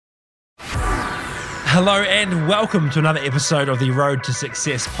Hello and welcome to another episode of the Road to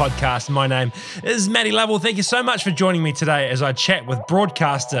Success podcast. My name is Matty Lovell. Thank you so much for joining me today as I chat with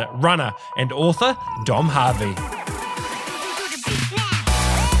broadcaster, runner and author Dom Harvey.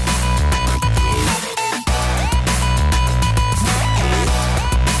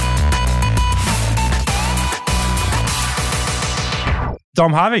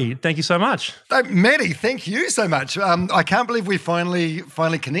 Dom Harvey, thank you so much. Matty, thank you so much. I can't believe we finally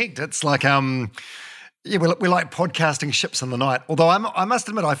connect. It's like, we're like podcasting ships in the night. Although I must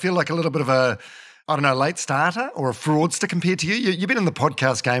admit, I feel like a little bit of a, late starter or a fraudster compared to you. You've been in the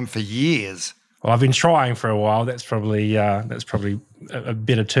podcast game for years. Well, I've been trying for a while. That's probably a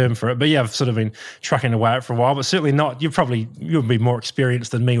better term for it. But yeah, I've sort of been trucking away at it for a while. But certainly not. You'll be more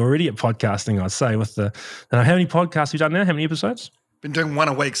experienced than me already at podcasting, I'd say. How many podcasts have you done now? How many episodes? Been doing one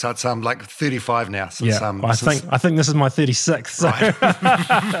a week, so it's like 35 now. Since, I think this is my 36th. So.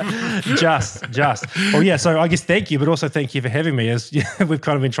 Right. just. Well, yeah. So I guess thank you, but also thank you for having me. As we've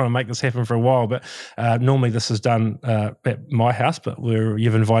kind of been trying to make this happen for a while, but normally this is done at my house, but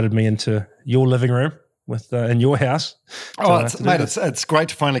you've invited me into your living room in your house. It's great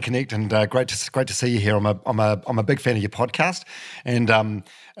to finally connect, and great to see you here. I'm a big fan of your podcast, and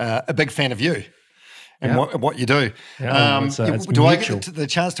a big fan of you. And what you do. Yeah, do I get the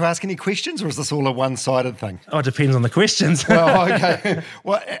chance to ask any questions, or is this all a one-sided thing? Oh, it depends on the questions. Well, okay.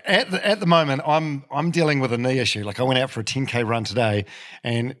 Well, at the moment, I'm dealing with a knee issue. Like I went out for a 10K run today,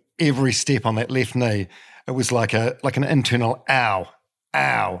 and every step on that left knee, it was like an internal ow,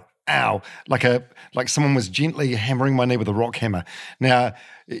 like someone was gently hammering my knee with a rock hammer. Now,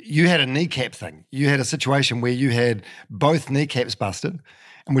 you had a kneecap thing. You had a situation where you had both kneecaps busted,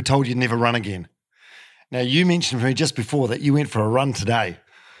 and were told you'd never run again. Now, you mentioned to me just before that you went for a run today.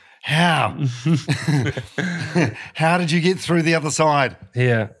 How? How did you get through the other side?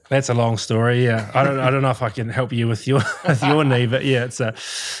 Yeah, that's a long story. Yeah, I don't know if I can help you with your knee, but yeah, it's a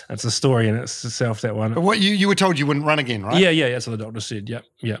story in itself, that one. But what you were told you wouldn't run again, right? Yeah, that's what the doctor said.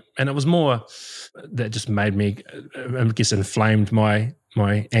 Yeah, and it was more that just made me, I guess, inflamed my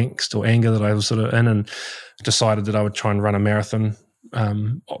angst or anger that I was sort of in, and decided that I would try and run a marathon.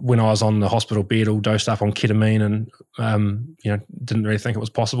 When I was on the hospital bed, all dosed up on ketamine, and didn't really think it was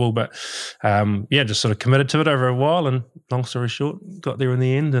possible, but just sort of committed to it over a while. And long story short, got there in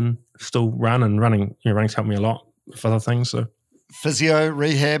the end, and still running. Running's helped me a lot for other things. So physio,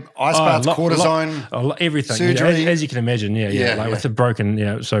 rehab, ice baths, cortisone, everything. Surgery, as you can imagine. With the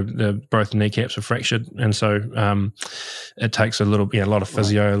broken, so both kneecaps are fractured, and so it takes a lot of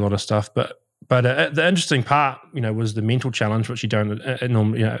physio, a lot of stuff, but. But the interesting part, was the mental challenge, which you don't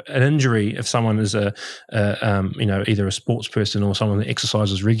normally. An injury, if someone is either a sports person or someone that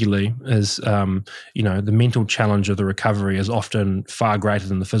exercises regularly, is the mental challenge of the recovery is often far greater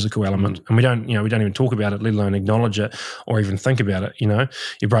than the physical element, and we don't even talk about it, let alone acknowledge it or even think about it.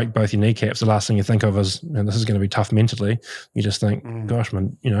 You break both your kneecaps, the last thing you think of is, this is going to be tough mentally. You just think, gosh, my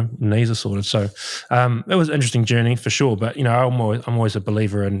knees are sorted. So it was an interesting journey for sure. But I'm always a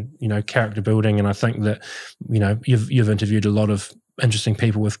believer in character building. And I think that, you've interviewed a lot of interesting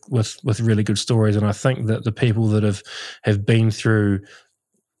people with really good stories. And I think that the people that have been through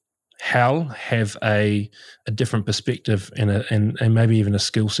hell have a different perspective and maybe even a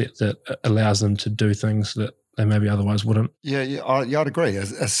skill set that allows them to do things that they maybe otherwise wouldn't. Yeah, I'd agree.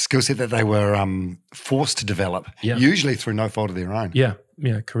 A skill set that they were forced to develop, usually through no fault of their own.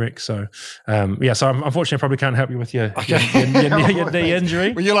 Yeah, correct. So, so unfortunately, I probably can't help you with your knee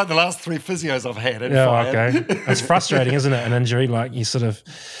injury. Well, you're like the last 3 physios I've had. Okay. It's frustrating, isn't it? An injury, like you sort of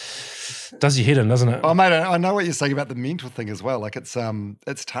does your head in, doesn't it? Oh, mate, I know what you're saying about the mental thing as well. Like it's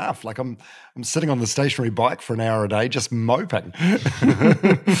tough. Like I'm sitting on the stationary bike for an hour a day just moping.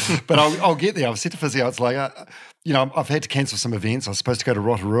 But I'll get there. I've said to physio, it's like, I've had to cancel some events. I was supposed to go to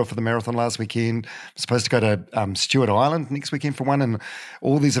Rotorua for the marathon last weekend. I'm supposed to go to Stewart Island next weekend for one, and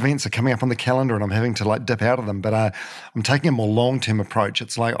all these events are coming up on the calendar, and I'm having to dip out of them. But I'm taking a more long-term approach.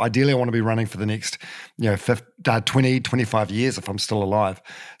 It's like ideally I want to be running for the next 20, 25 years if I'm still alive.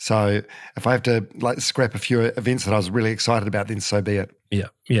 So if I have to scrap a few events that I was really excited about, then so be it.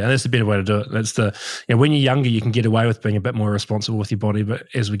 Yeah, that's the better way to do it. That's when you're younger, you can get away with being a bit more responsible with your body, but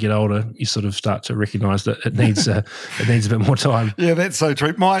as we get older, you sort of start to recognise that it needs a bit more time. Yeah, that's so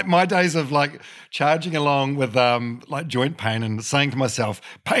true. My days of charging along with joint pain and saying to myself,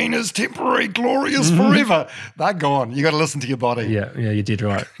 "Pain is temporary, glory is forever." They're gone. You got to listen to your body. Yeah, you did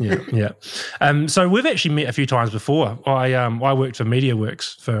right. Yeah. So we've actually met a few times before. I worked for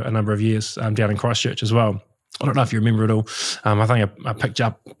MediaWorks for a number of years down in Christchurch as well. I don't know if you remember it all. I think I picked you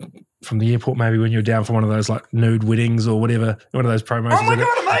up from the airport, maybe when you're down for one of those like nude weddings or whatever, one of those promos. Oh my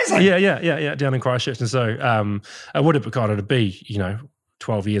God, amazing. Yeah, down in Christchurch. And so it would have got to be,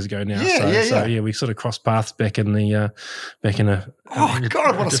 12 years ago now. So we sort of crossed paths back in the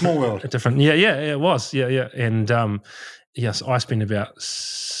God, what a small world. It was. Yeah. And yes, I spent about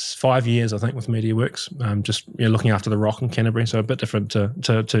 5 years, I think, with MediaWorks, just looking after the rock in Canterbury, so a bit different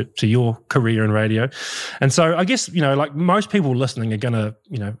to your career in radio. And so I guess, like most people listening are going to,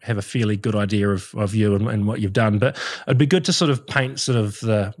 have a fairly good idea of you and what you've done, but it'd be good to sort of paint sort of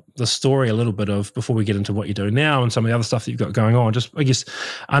the story a little bit of, before we get into what you do now and some of the other stuff that you've got going on, just, I guess,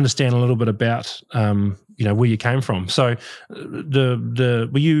 understand a little bit about, where you came from. So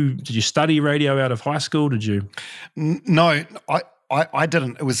did you study radio out of high school? Did you? No, I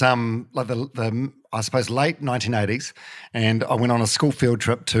didn't. It was like the I suppose late 1980s, and I went on a school field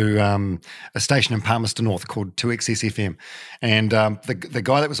trip to a station in Palmerston North called 2XSFM, and the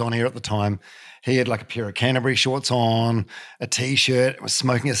guy that was on air at the time, he had like a pair of Canterbury shorts on, a T-shirt, was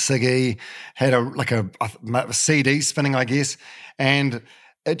smoking a ciggy, had a CD spinning, I guess, and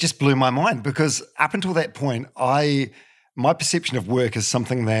it just blew my mind, because up until that point, my perception of work is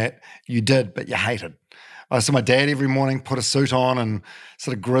something that you did but you hated. I saw my dad every morning put a suit on and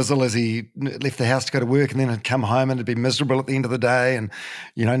sort of grizzle as he left the house to go to work, and then he'd come home and it'd be miserable at the end of the day, and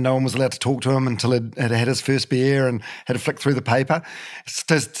no one was allowed to talk to him until he'd had his first beer and had to flick through the paper.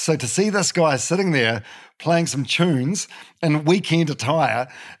 So to see this guy sitting there playing some tunes in weekend attire,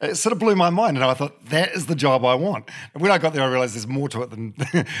 it sort of blew my mind, and I thought, that is the job I want. And when I got there, I realised there's more to it than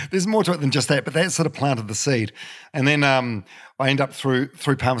just that, but that sort of planted the seed. And then I ended up through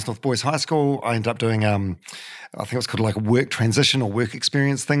Palmerston North Boys High School. I ended up doing I think it was called like a work transition or work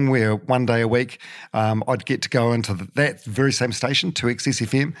experience thing, where one day a week I'd get to go into that very same station,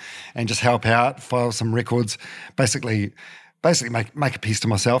 2XSFM, and just help out, file some records, basically make a piece to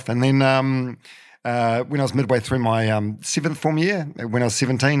myself. And then when I was midway through my seventh form year, when I was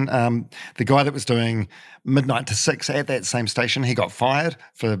 17, the guy that was doing midnight to 6 at that same station, he got fired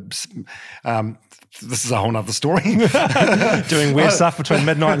for this is a whole other story. Doing weird stuff between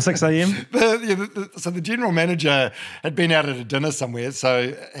midnight and 6 a.m. So the general manager had been out at a dinner somewhere,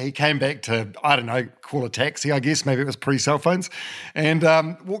 so he came back to, I don't know, call a taxi, I guess, maybe it was pre-cell phones, and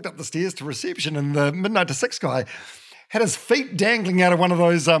walked up the stairs to reception, and the midnight to 6 guy had his feet dangling out of one of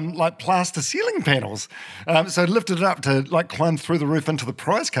those like plaster ceiling panels. So lifted it up to like climb through the roof into the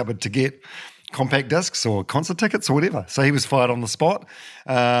prize cupboard to get compact discs or concert tickets or whatever. So he was fired on the spot.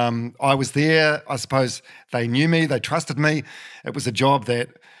 I was there. I suppose they knew me. They trusted me. It was a job that,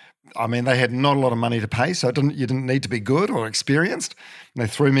 they had not a lot of money to pay, so you didn't need to be good or experienced. And they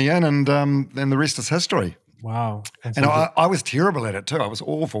threw me in, and then the rest is history. Wow. And I was terrible at it too. I was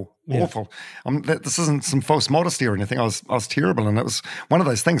awful. This isn't some false modesty or anything. I was terrible, and it was one of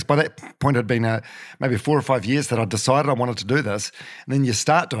those things. By that point, it had been maybe 4 or 5 years that I decided I wanted to do this, and then you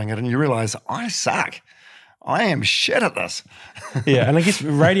start doing it and you realise, I suck. I am shit at this. Yeah, and I guess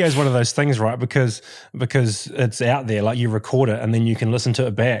radio is one of those things, right? Because it's out there, like you record it and then you can listen to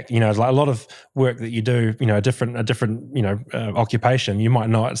it back. It's like a lot of work that you do, a different occupation. You might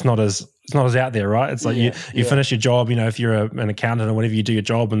not. It's not as out there, right? It's like you finish your job. If you're an accountant or whatever, you do your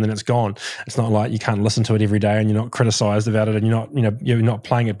job and then it's gone. It's not like you can't listen to it every day and you're not criticised about it, and you're not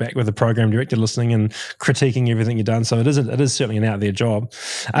playing it back with the program director listening and critiquing everything you've done. So it is certainly an out there job.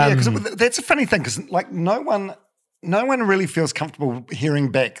 Because that's a funny thing, because like no one really feels comfortable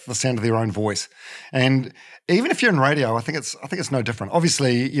hearing back the sound of their own voice, and even if you're in radio, I think it's no different.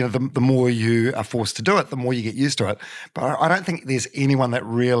 Obviously, the more you are forced to do it, the more you get used to it. But I don't think there's anyone that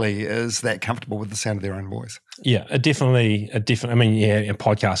really is that comfortable with the sound of their own voice. Yeah, definitely. And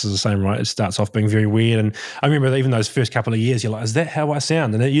podcast is the same, right? It starts off being very weird, and I remember even those first couple of years, you're like, "Is that how I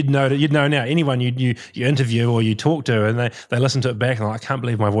sound?" And you'd know now. Anyone you interview or you talk to, and they listen to it back, and I can't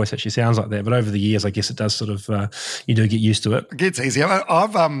believe my voice actually sounds like that. But over the years, I guess it does sort of you do get used to it. It gets easier.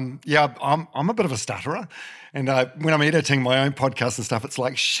 I'm a bit of a stutterer. And when I'm editing my own podcast and stuff, it's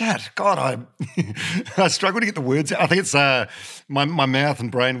like, shit, God, I struggle to get the words out. I think it's my mouth and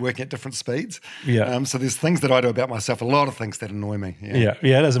brain working at different speeds. Yeah. So there's things that I do about myself, a lot of things that annoy me. Yeah,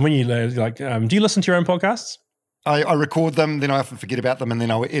 it is. And when you do you listen to your own podcasts? I record them, then I often forget about them, and then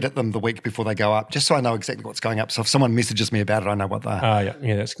I'll edit them the week before they go up, just so I know exactly what's going up. So if someone messages me about it, I know what they are.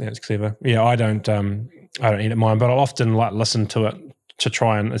 Yeah, that's clever. Yeah, I don't edit mine, but I'll often listen to it to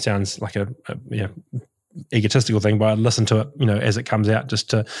try, and it sounds like a egotistical thing, but I listen to it, as it comes out, just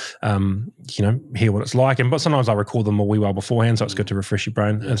to, hear what it's like. But sometimes I record them a wee while beforehand, so it's good to refresh your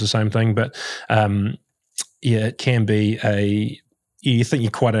brain. It's the same thing. But it can be you think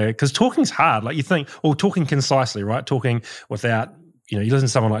you're quite because talking's hard. Like you think, talking concisely, right? Talking without, you listen to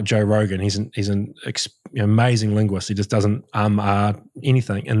someone like Joe Rogan. He's an amazing linguist. He just doesn't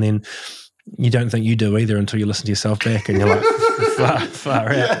anything, and then you don't think you do either until you listen to yourself back, and you're like,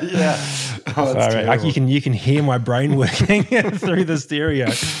 far out. Yeah. Oh, far out. Like you can hear my brain working through the stereo.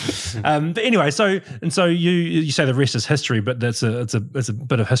 But anyway, so you say the rest is history, but it's a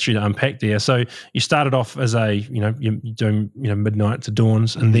bit of history to unpack there. So you started off as you're doing midnight to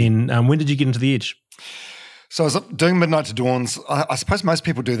dawns, and then when did you get into the Edge? So I was doing midnight to dawns. I suppose most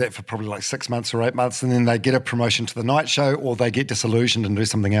people do that for probably like 6 months or 8 months, and then they get a promotion to the night show, or they get disillusioned and do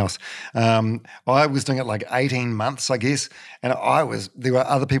something else. I was doing it like 18 months, I guess, and there were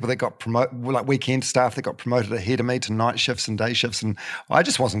other people that got promoted, like weekend staff that got promoted ahead of me to night shifts and day shifts, and I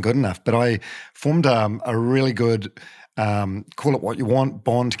just wasn't good enough. But I formed a really good, call it what you want,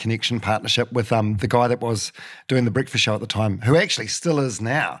 bond, connection, partnership with the guy that was doing the breakfast show at the time, who actually still is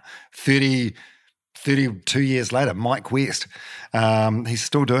now, 32 years later, Mike West. He's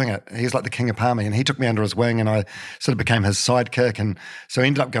still doing it. He's like the king of Palmy, and he took me under his wing, and I sort of became his sidekick, and so I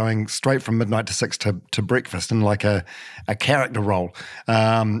ended up going straight from midnight to 6 to breakfast in like a character role.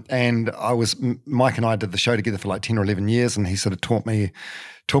 And Mike and I did the show together for like 10 or 11 years, and he sort of taught me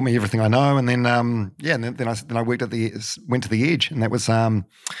everything I know. And then then I went to the Edge, and that was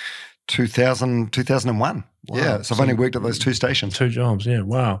 2001. Wow. Yeah, so I've only worked at those 2 stations. 2 jobs, yeah,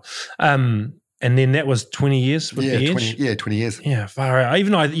 wow. And then that was 20 years with the Edge? 20 years. Yeah, far out.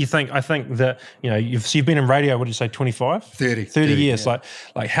 Even though I think that, you've been in radio, what did you say, 25? 30 years. Yeah.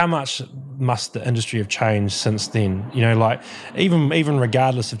 Like how much must the industry have changed since then? Like even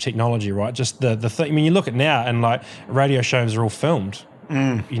regardless of technology, right? Just the thing, I mean, you look at now and like radio shows are all filmed.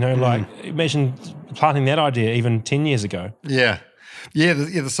 Like imagine planting that idea even 10 years ago. Yeah. Yeah,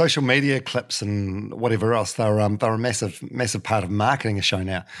 the social media clips and whatever else, they're a massive part of marketing a show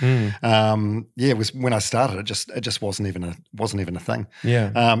now. It was when I started, it just wasn't even a thing.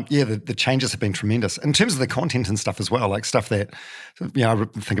 Yeah. The changes have been tremendous in terms of the content and stuff as well, like stuff that I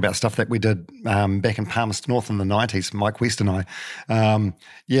think about stuff that we did back in Palmerston North in the 90s, Mike West and I.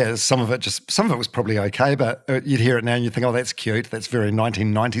 Some of it was probably okay, but you'd hear it now and you'd think, oh, that's cute, that's very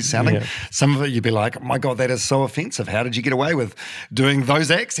 1990s sounding. Yeah. Some of it you'd be like, oh my God, that is so offensive. How did you get away with doing those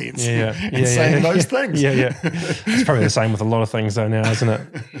accents and saying those things? Yeah. It's probably the same with a lot of things though now, isn't it?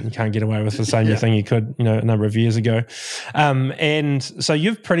 You can't get away with the same thing you could, a number of years ago. And so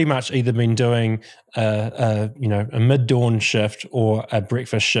you've pretty much either been doing a mid-dawn shift or a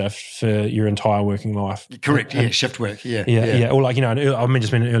breakfast shift for your entire working life. Correct. Shift work. Yeah. Or like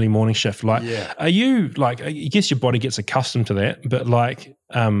just been an early morning shift. Like, are you like? I guess your body gets accustomed to that, but like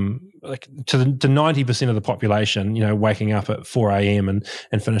to 90% of the population, waking up at 4 a.m. and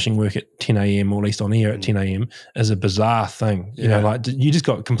finishing work at 10 a.m. or at least on air at 10 a.m. is a bizarre thing. You just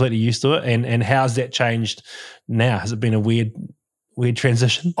got completely used to it. And how's that changed now? Has it been a weird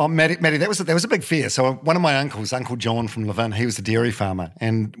transition? Oh, Matty, that was a big fear. So one of my uncles, Uncle John from Levin, he was a dairy farmer,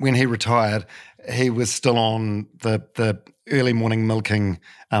 and when he retired, he was still on the early morning milking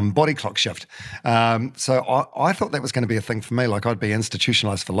body clock shift. So I thought that was going to be a thing for me, like I'd be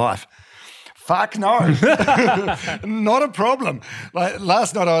institutionalized for life. Fuck no, not a problem. Like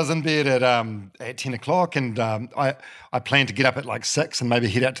last night I was in bed at 10 o'clock and I planned to get up at like 6 and maybe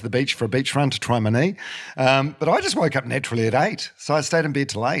head out to the beach for a beach run to try my knee. But I just woke up naturally at 8, so I stayed in bed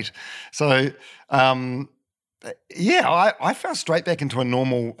till 8. So I fell straight back into a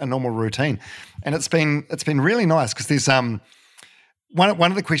normal routine, and it's been really nice because there's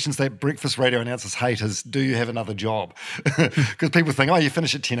one of the questions that breakfast radio announcers hate is, do you have another job? Because people think, oh, you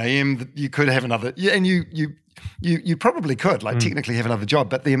finish at 10 a.m, you could have another, and you probably could, like technically have another job,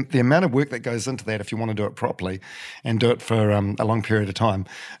 but the amount of work that goes into that if you want to do it properly and do it for a long period of time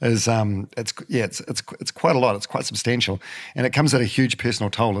is it's quite a lot. It's quite substantial, and it comes at a huge personal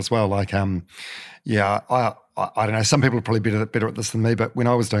toll as well. Like I don't know, some people are probably better at this than me, but when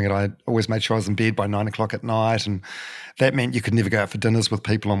I was doing it, I always made sure I was in bed by 9 o'clock at night, and that meant you could never go out for dinners with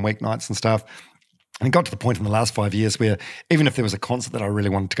people on weeknights and stuff. And it got to the point in the last 5 years where even if there was a concert that I really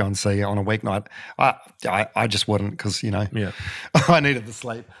wanted to go and see on a weeknight, I just wouldn't because, I needed the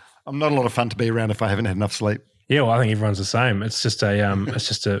sleep. I'm not a lot of fun to be around if I haven't had enough sleep. Yeah, well, I think everyone's the same. It's just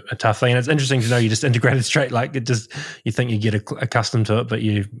a tough thing, and it's interesting to know you just integrated straight. Like you think you get accustomed to it, but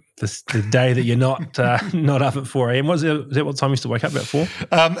the day that you're not up at 4 a.m. Is that what time you used to wake up at 4?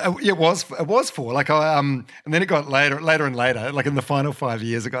 It was 4. Like and then it got later and later. Like in the final 5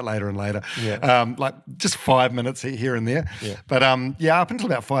 years, it got later and later. Yeah. Like just 5 minutes here and there. Yeah. But up until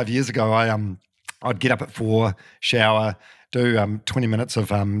about 5 years ago, I'd get up at 4, shower, do 20 minutes of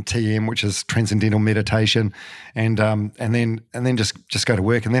TM, which is transcendental meditation, and then just go to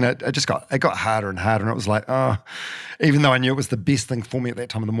work. And then it got harder and harder, and it was like, oh, even though I knew it was the best thing for me at that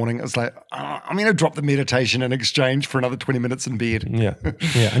time of the morning, it was like, oh, I'm going to drop the meditation in exchange for another 20 minutes in bed. Yeah.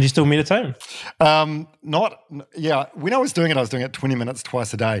 And you still meditate? When I was doing it 20 minutes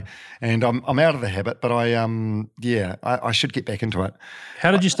twice a day, and I'm out of the habit, but I should get back into it.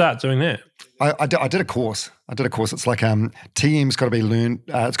 How did you start doing that? I did a course. It's like TM's got to be learned.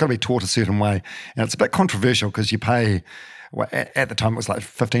 It's got to be taught a certain way, and it's a bit controversial because you pay. Well, at the time, it was like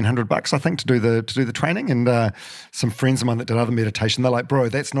 $1,500, I think, to do the training. And some friends of mine that did other meditation, they're like, "Bro,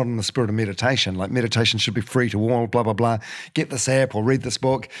 that's not in the spirit of meditation. Like, meditation should be free to all. Blah blah blah. Get this app or read this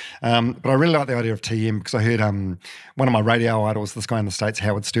book." But I really like the idea of TM because I heard one of my radio idols, this guy in the States,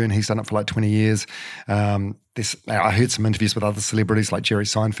 Howard Stern. He's done it for like 20 years. I heard some interviews with other celebrities like Jerry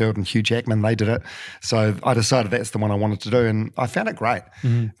Seinfeld and Hugh Jackman. They did it, so I decided that's the one I wanted to do, and I found it great.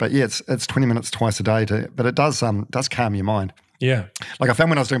 Mm-hmm. But yeah, it's 20 minutes twice a day, but it does calm your mind. Yeah, like I found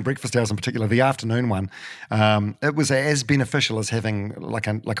when I was doing breakfast hours in particular, the afternoon one, it was as beneficial as having like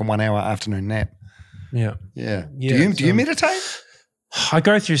a 1 hour afternoon nap. Yeah. Do you meditate? I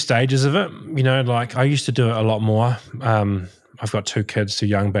go through stages of it. Like I used to do it a lot more. I've got 2 kids, 2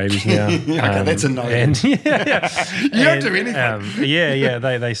 young babies now. Okay, that's a no. And you don't do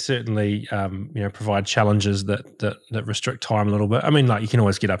anything. They certainly provide challenges that restrict time a little bit. I mean, like you can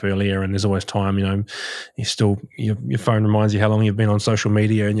always get up earlier, and there's always time. You still your phone reminds you how long you've been on social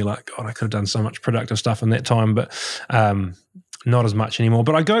media, and you're like, God, I could have done so much productive stuff in that time, but not as much anymore.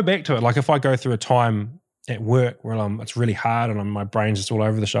 But I go back to it. Like if I go through a time at work where it's really hard and my brain's just all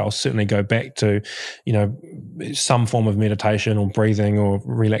over the show, I'll certainly go back to, some form of meditation or breathing or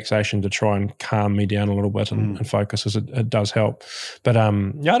relaxation to try and calm me down a little bit and focus, as it does help. But I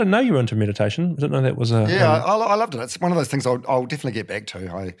didn't know you were into meditation. I didn't know that was a... Yeah, I loved it. It's one of those things I'll definitely get back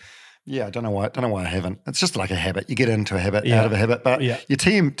to. I don't know why I haven't. It's just like a habit. You get into a habit, out of a habit. But your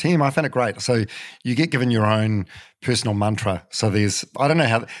team, I found it great. So you get given your own personal mantra. So there's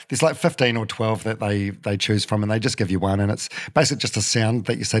like 15 or 12 that they choose from, and they just give you one, and it's basically just a sound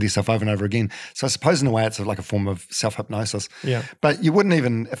that you say to yourself over and over again. So I suppose in a way it's like a form of self-hypnosis. Yeah. But you wouldn't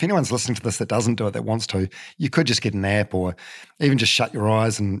even, if anyone's listening to this that doesn't do it, that wants to, you could just get an app or even just shut your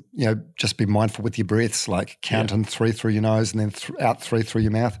eyes and, just be mindful with your breaths, like count in 3 through your nose and then out 3 through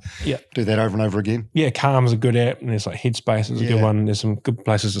your mouth. Yeah. Do that over and over again. Yeah, Calm's a good app, and there's like Headspace is a good one. There's some good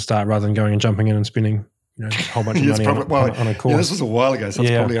places to start rather than going and jumping in and spending a whole bunch of money on a course. Yeah, this was a while ago, so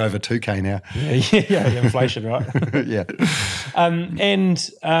it's probably over 2K now. Yeah, inflation, right? Yeah.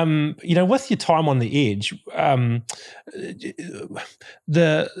 With your time on the edge,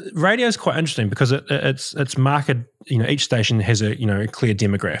 the radio is quite interesting because it's marketed. Each station has a clear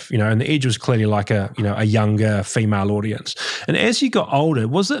demographic. And the edge was clearly like a younger female audience. And as you got older,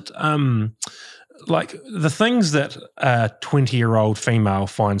 was it like the things that a 20-year-old female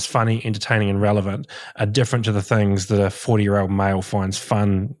finds funny, entertaining, and relevant are different to the things that a 40-year-old male finds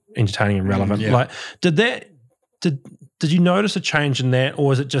fun, entertaining, and relevant? Yeah. Like, did you notice a change in that,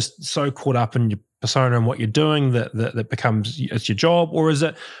 or is it just so caught up in your persona and what you're doing that becomes it's your job, or is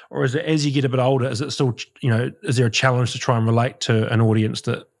it as you get a bit older, is it still is there a challenge to try and relate to an audience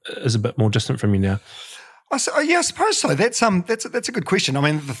that is a bit more distant from you now? I suppose so. That's a good question. I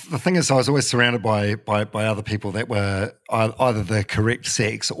mean, the thing is, I was always surrounded by other people that were either the correct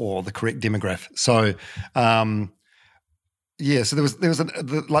sex or the correct demographic. So, so there was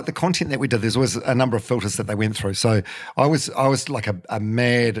the content that we did. There's always a number of filters that they went through. So I was like a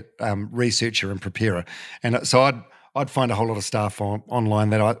mad researcher and preparer, and so I'd find a whole lot of stuff online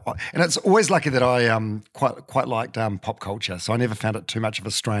that and it's always lucky that I quite liked pop culture, so I never found it too much of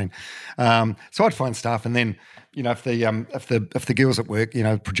a strain. So I'd find stuff, and then if the girls at work,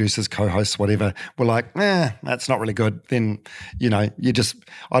 producers, co-hosts, whatever, were like, that's not really good, then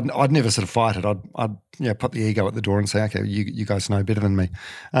I'd never sort of fight it. I'd put the ego at the door and say, okay, you guys know better than me.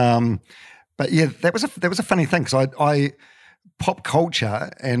 But yeah, that was a funny thing because I pop culture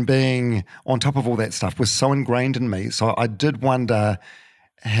and being on top of all that stuff was so ingrained in me. So I did wonder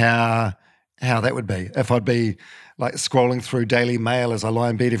how that would be if I'd be like scrolling through Daily Mail as I lie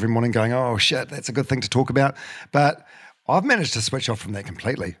in bed every morning going, oh shit, that's a good thing to talk about. But I've managed to switch off from that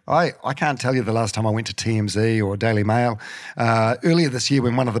completely. I can't tell you the last time I went to TMZ or Daily Mail. Earlier this year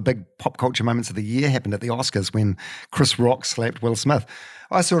when one of the big pop culture moments of the year happened at the Oscars when Chris Rock slapped Will Smith.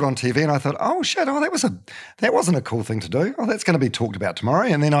 I saw it on TV and I thought, oh shit, that wasn't a cool thing to do. Oh, that's going to be talked about tomorrow.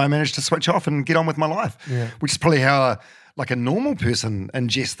 And then I managed to switch off and get on with my life, which is probably how a normal person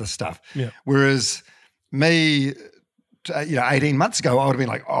ingests this stuff. Yeah. Whereas me 18 months ago, I would have been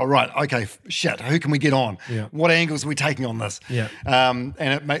like, oh, right, okay, shit, who can we get on? Yeah. What angles are we taking on this? Yeah. And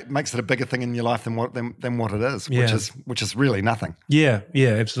it makes it a bigger thing in your life than what it is, which is really nothing. Yeah,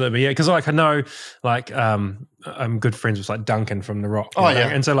 absolutely. Yeah, because like I know, like I'm good friends with like Duncan from The Rock. Oh, yeah.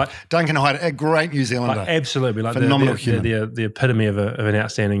 And so like Duncan Hyde, a great New Zealander. Like, absolutely. Like phenomenal human. The epitome of an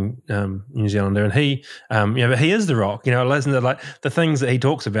outstanding New Zealander. And he, but he is The Rock. Listen to like the things that he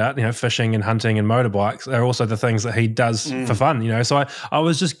talks about, fishing and hunting and motorbikes are also the things that he does for fun, So I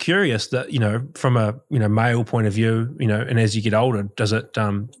was just curious that, from a, male point of view, and as you get older, is it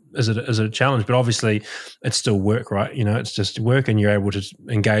a challenge? But obviously it's still work, right? It's just work and you're able to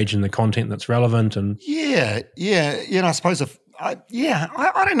engage in the content that's relevant. And I suppose I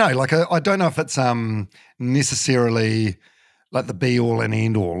don't know. Like, I don't know if it's necessarily like the be all and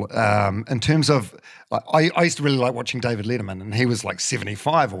end all. In terms of, like, I used to really like watching David Letterman, and he was like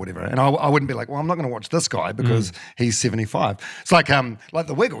 75 or whatever. And I wouldn't be like, well, I'm not going to watch this guy because he's 75. It's like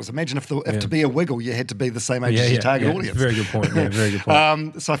the Wiggles. Imagine if to be a Wiggle, you had to be the same age as your target audience. Very good point. Yeah, very good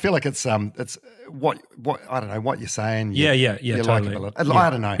point. So I feel like it's what I don't know what you're saying. You totally. Like I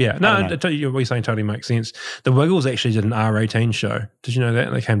don't know. Yeah, what you're saying totally makes sense. The Wiggles actually did an R18 show. Did you know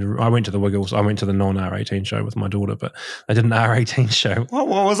that? I went to the Wiggles. I went to the non-R18 show with my daughter, but they did an R18 show. What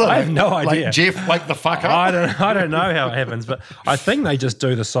was it? I have no idea. Like Jeff, wake the fuck up. I don't know how it happens, but I think they just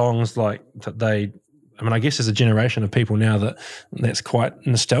do the songs like that they. I mean, I guess there's a generation of people now that's quite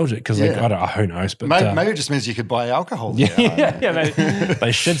nostalgic because I don't know, who knows, but maybe it just means you could buy alcohol.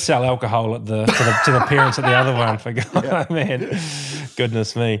 They should sell alcohol to the parents at the other one. For God, man,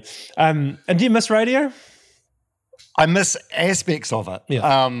 goodness me. And do you miss radio? I miss aspects of it. Yeah.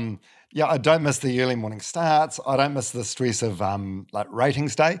 I don't miss the early morning starts. I don't miss the stress of like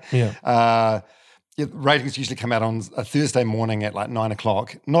ratings day. Ratings usually come out on a Thursday morning at like 9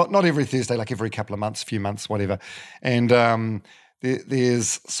 o'clock. Not every Thursday, like every couple of months, few months, whatever. And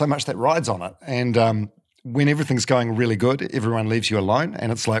there's so much that rides on it. And when everything's going really good, everyone leaves you alone.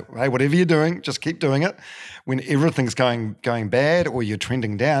 And it's like, hey, whatever you're doing, just keep doing it. When everything's going bad or you're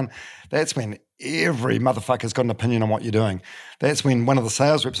trending down, that's when every motherfucker's got an opinion on what you're doing. That's when one of the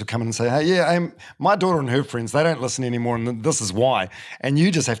sales reps will come in and say, hey, my daughter and her friends, they don't listen anymore, and this is why. And you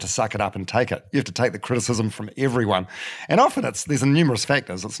just have to suck it up and take it. You have to take the criticism from everyone. And often there's numerous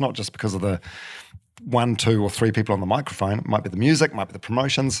factors. It's not just because of the 1, 2, or 3 people on the microphone. It might be the music, might be the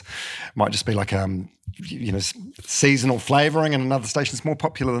promotions, it might just be like seasonal flavouring, and another station's more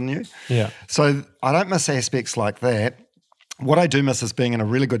popular than you. Yeah. So I don't miss aspects like that. What I do miss is being in a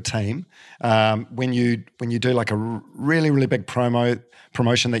really good team. When you do like a really, really big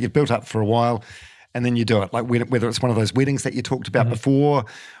promotion that you've built up for a while, and then you do it, like whether it's one of those weddings that you talked about before,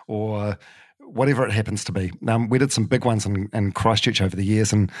 or whatever it happens to be. We did some big ones in Christchurch over the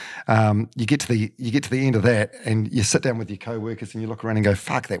years, and you get to the end of that, and you sit down with your co-workers and you look around and go,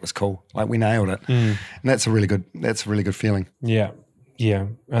 "Fuck, that was cool! Like, we nailed it." And that's a really good feeling. Yeah,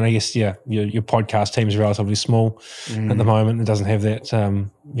 and I guess your podcast team is relatively small at the moment. It doesn't have that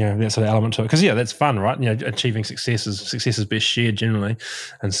that sort of element to it, because that's fun, right? Achieving success is best shared generally,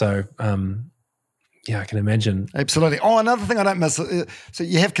 and so I can imagine. Absolutely. Oh, another thing I don't miss. So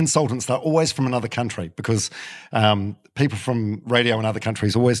you have consultants; they're always from another country, because people from radio in other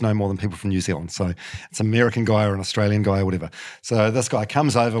countries always know more than people from New Zealand. So it's an American guy or an Australian guy or whatever. So this guy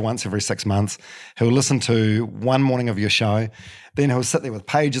comes over once every 6 months. He'll listen to one morning of your show. Then he'll sit there with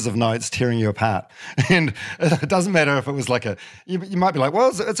pages of notes tearing you apart. And it doesn't matter if it was like you might be like,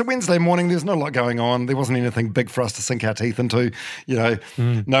 well, it's a Wednesday morning, there's not a lot going on. There wasn't anything big for us to sink our teeth into.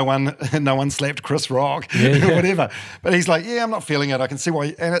 No one slapped Chris Rock, whatever. But he's like, yeah, I'm not feeling it. I can see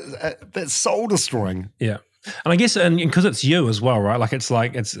why. And that's soul destroying. Yeah. And I guess, and because it's you as well, right? Like it's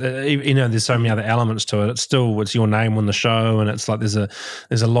there's so many other elements to it. It's your name on the show, and it's like there's a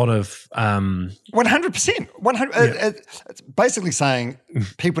lot of 100%. It's basically saying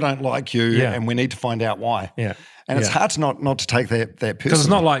people don't like you, and we need to find out why. Yeah. And it's hard to not to take that person. Because it's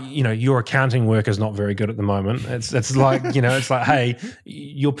not like, your accounting work is not very good at the moment. It's like, it's like, hey,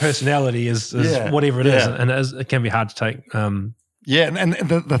 your personality is whatever it is, and it can be hard to take. And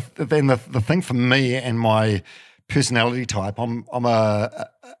the thing for me and my personality type, I'm a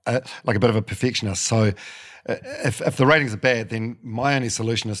bit of a perfectionist. So if the ratings are bad, then my only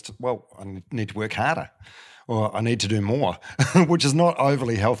solution is I need to work harder, or I need to do more, which is not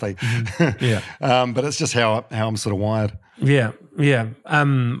overly healthy. But it's just how I'm sort of wired. Yeah.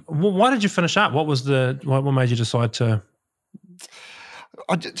 Why did you finish up? What made you decide to?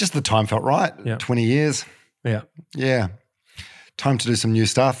 Just the time felt right. 20 years. Yeah. Time to do some new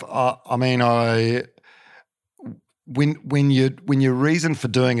stuff. When your reason for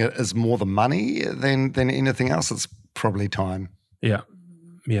doing it is more the money than anything else, it's probably time. Yeah,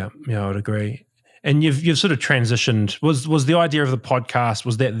 I would agree. And you've sort of transitioned. Was the idea of the podcast,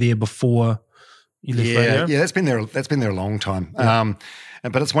 was that there before you left radio? Yeah, that's been there a long time. Yeah.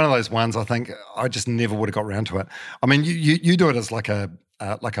 But it's one of those ones I think I just never would have got around to it. I mean, you do it as like a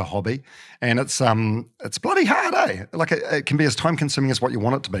hobby, and it's bloody hard, eh? Like it can be as time consuming as what you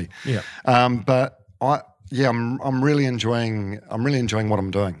want it to be. Yeah. But I'm really enjoying what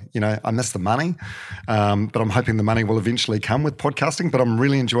I'm doing. You know, I miss the money, but I'm hoping the money will eventually come with podcasting. But I'm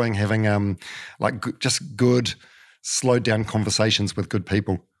really enjoying having just good, slowed down conversations with good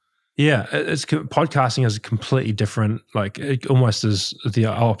people. Yeah, podcasting is completely different. Like it almost is the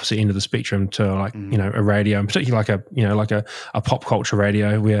opposite end of the spectrum to like a radio, and particularly like a pop culture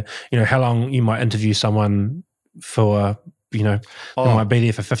radio, where how long you might interview someone for. They might be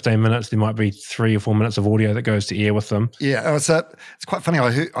there for 15 minutes. There might be 3 or 4 minutes of audio that goes to air with them. Yeah, it's quite funny.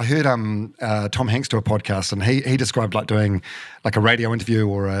 I heard Tom Hanks do a podcast, and he described like doing like a radio interview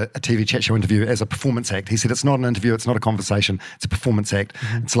or a TV chat show interview as a performance act. He said it's not an interview, it's not a conversation, it's a performance act.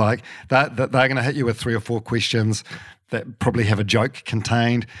 Mm-hmm. It's like that they're going to hit you with 3 or 4 questions that probably have a joke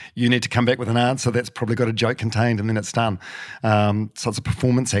contained. You need to come back with an answer that's probably got a joke contained, and then it's done. So it's a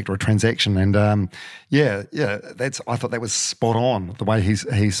performance act or a transaction. And I thought that was spot on the way he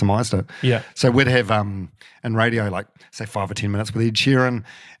surmised it. Yeah. So we'd have in radio like say 5 or 10 minutes with Ed Sheeran,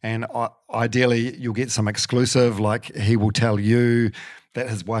 and ideally you'll get some exclusive. Like he will tell you that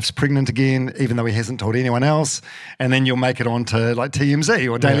his wife's pregnant again, even though he hasn't told anyone else, and then you'll make it onto like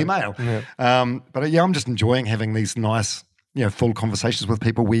TMZ or Daily Mail. Yeah. But I'm just enjoying having these nice, full conversations with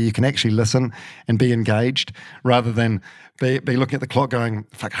people where you can actually listen and be engaged rather than be looking at the clock going,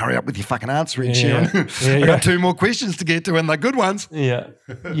 fuck, hurry up with your fucking answer, Ed Sheeran. I got 2 more questions to get to, and they're good ones. Yeah,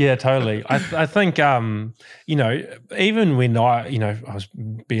 totally. I think, even when I was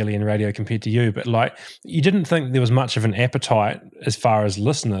barely in radio compared to you, but like you didn't think there was much of an appetite as far as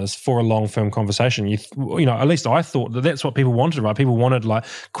listeners for a long-form conversation. At least I thought that's what people wanted, right? People wanted like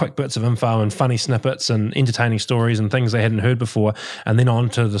quick bits of info and funny snippets and entertaining stories and things they hadn't heard before, and then on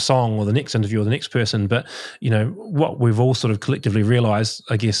to the song or the next interview or the next person. But, what we've all sort of collectively realized,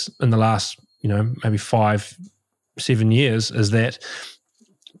 I guess, in the last, maybe 5-7 years is that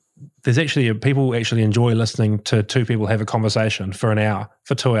there's actually people actually enjoy listening to 2 people have a conversation for an hour,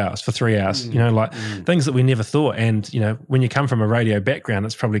 for 2 hours, for 3 hours, things that we never thought. And, when you come from a radio background,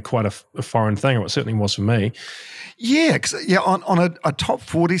 it's probably quite a foreign thing, or it certainly was for me. Yeah, on a top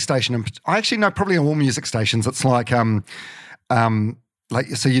 40 station, and I actually know probably on all music stations, it's like,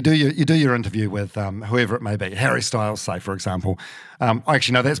 so you do your interview with whoever it may be, Harry Styles, say, for example. I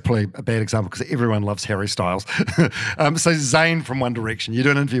actually know that's probably a bad example because everyone loves Harry Styles. So Zayn from One Direction, you do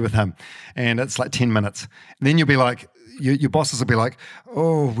an interview with him, and it's like 10 minutes. And then you'll be like, your bosses will be like,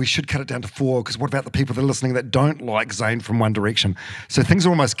 oh, we should cut it down to 4 because what about the people that are listening that don't like Zayn from One Direction? So things are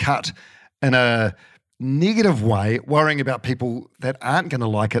almost cut in a negative way, worrying about people that aren't going to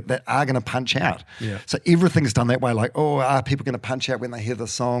like it, that are going to punch out. Yeah. So everything's done that way, like, are people going to punch out when they hear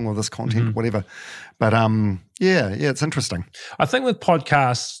this song or this content or whatever? But it's interesting. I think with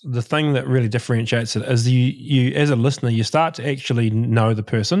podcasts, the thing that really differentiates it is you as a listener, you start to actually know the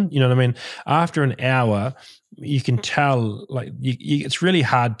person. You know what I mean? After an hour, you can tell, like, it's really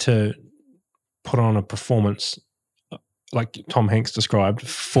hard to put on a performance like Tom Hanks described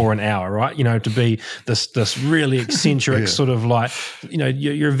for an hour, right? To be this really eccentric sort of like,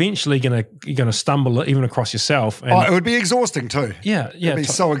 you're eventually you're gonna stumble even across yourself. And it would be exhausting too. Yeah. It'd be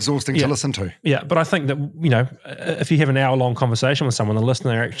so exhausting to listen to. Yeah, but I think that if you have an hour-long conversation with someone, the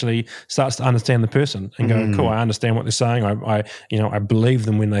listener actually starts to understand the person and go, cool, I understand what they're saying. I believe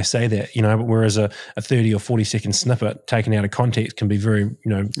them when they say that. But whereas a 30 or 40-second snippet taken out of context can be very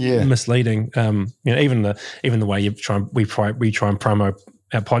misleading. Even the way we try and promo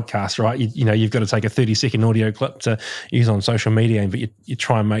our podcast, right? You've got to take a 30-second audio clip to use on social media, but you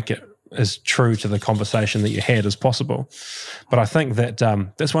try and make it as true to the conversation that you had as possible. But I think that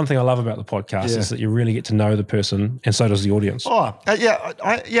that's one thing I love about the podcast is that you really get to know the person, and so does the audience. I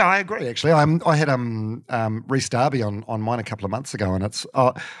agree. Actually, I had Rhys Darby on mine a couple of months ago, and it's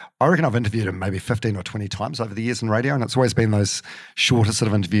I reckon I've interviewed him maybe 15 or 20 times over the years in radio, and it's always been those shorter sort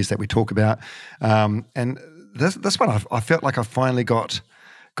of interviews that we talk about. And this one, I felt like I finally got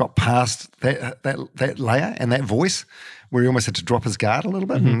past that layer and that voice where he almost had to drop his guard a little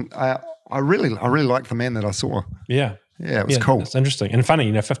bit. And I really liked the man that I saw. Yeah. Yeah, it was cool. It's interesting and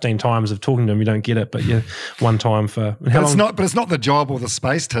funny. 15 times of talking to him, you don't get it, but one time for But it's not the job or the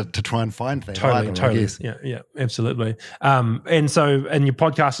space to try and find that. Totally. I guess. Yeah, absolutely. And your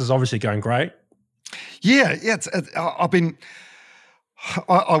podcast is obviously going great. Yeah.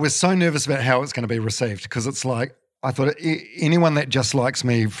 I was so nervous about how it's going to be received because it's like I thought anyone that just likes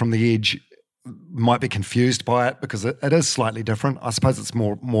me from the edge might be confused by it because it is slightly different. I suppose it's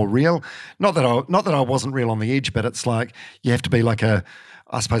more real. Not that I wasn't real on the edge, but it's like you have to be like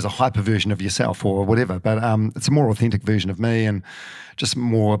I suppose a hyper version of yourself or whatever. But it's a more authentic version of me and just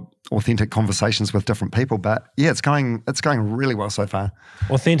more authentic conversations with different people. But yeah, it's going really well so far.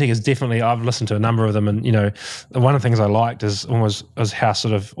 Authentic is definitely. I've listened to a number of them, and one of the things I liked is how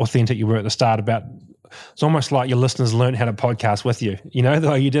sort of authentic you were at the start about. It's almost like your listeners learned how to podcast with you, the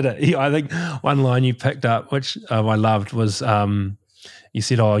way you did it. I think one line you picked up, which I loved, was you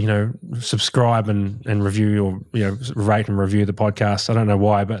said, subscribe and review or, rate and review the podcast. I don't know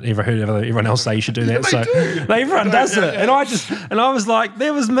why, but I heard everyone else say you should do that. So everyone does it. And I was like,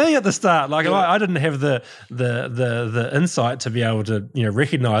 that was me at the start. Like I didn't have the insight to be able to,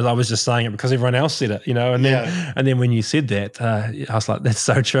 recognize. I was just saying it because everyone else said it, and then when you said that, I was like, that's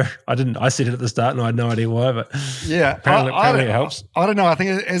so true. I said it at the start and I had no idea why, but apparently it helps. I don't know. I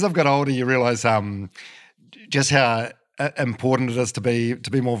think as I've got older, you realize just how important it is to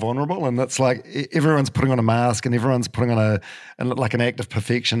be more vulnerable, and it's like everyone's putting on a mask and everyone's putting on an act of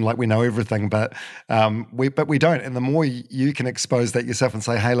perfection, like we know everything, but we don't. And the more you can expose that yourself and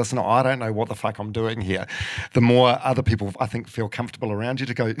say, hey, listen, I don't know what the fuck I'm doing here, the more other people I think feel comfortable around you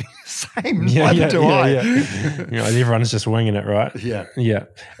to go, same, neither do I. Everyone's just winging it, right? Yeah.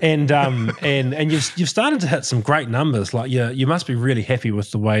 And you've started to hit some great numbers. Like you must be really happy with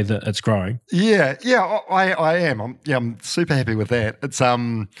the way that it's growing. Yeah, I am. I'm super happy with that. It's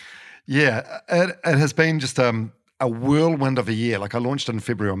it has been just a whirlwind of a year. Like I launched in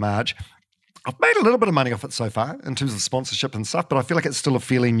February or March. I've made a little bit of money off it so far in terms of sponsorship and stuff, but I feel like it's still a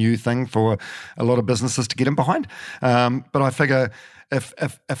fairly new thing for a lot of businesses to get in behind. But I figure if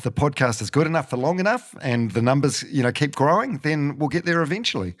the podcast is good enough for long enough and the numbers keep growing, then we'll get there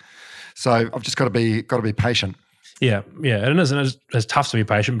eventually. So I've just got to be patient. Yeah, and it's tough to be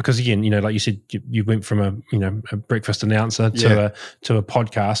patient because again, like you said, you went from a breakfast announcer to a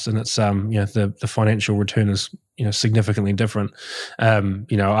podcast, and it's the financial return is significantly different.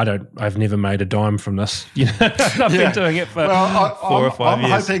 I've never made a dime from this. I've been doing it for 4 or 5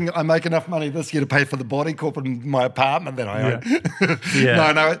 years. I'm hoping I make enough money this year to pay for the Body Corp and my apartment that I own.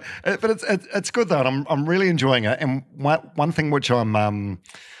 But it's good though. And I'm really enjoying it. And one thing which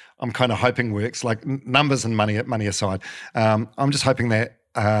I'm kind of hoping works, like numbers and money aside. I'm just hoping that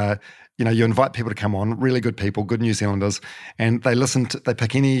you invite people to come on, really good people, good New Zealanders, and they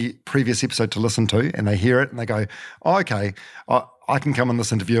pick any previous episode to listen to, and they hear it and they go, oh, okay, I can come on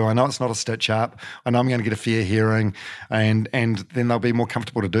this interview. I know it's not a stitch up. I know I'm going to get a fair hearing, and then they'll be more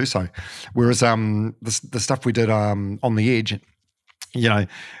comfortable to do so. Whereas the stuff we did on the edge. A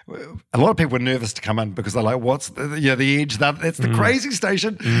lot of people were nervous to come in because they're like, what's the edge? That's the crazy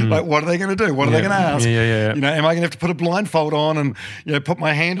station. Like, what are they going to do? What are they going to ask? Yeah. Am I going to have to put a blindfold on and, put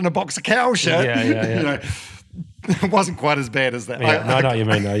my hand in a box of cow shit? Yeah. It wasn't quite as bad as that. Yeah, I know what you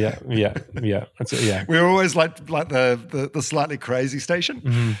mean though. Yeah. That's it, yeah. We were always like the slightly crazy station.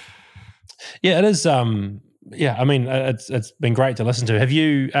 Mm-hmm. Yeah, it is. I mean, it's been great to listen to. Have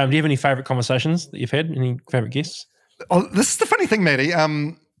you, do you have any favourite conversations that you've had? Any favourite guests? Oh, this is the funny thing, Maddie.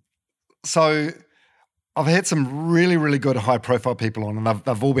 So I've had some really, really good high-profile people on, and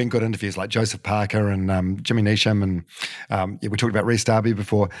they've all been good interviews, like Joseph Parker and Jimmy Neesham, and we talked about Reece Darby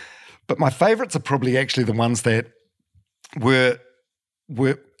before. But my favourites are probably actually the ones that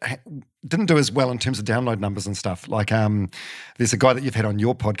didn't do as well in terms of download numbers and stuff. Like there's a guy that you've had on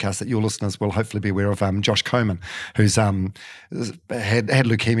your podcast that your listeners will hopefully be aware of, Josh Coleman, who's had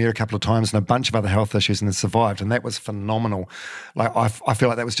leukemia a couple of times and a bunch of other health issues and has survived, and that was phenomenal. Like I feel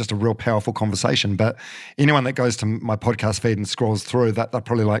like that was just a real powerful conversation. But anyone that goes to my podcast feed and scrolls through that, they're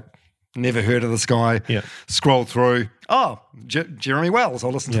probably like, never heard of this guy. Yeah. Scroll through. Oh, Jeremy Wells.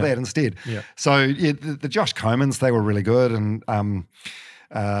 I'll listen to that instead. Yeah. So the Josh Comans, they were really good, and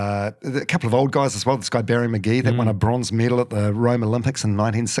a couple of old guys as well. This guy Barry McGee that won a bronze medal at the Rome Olympics in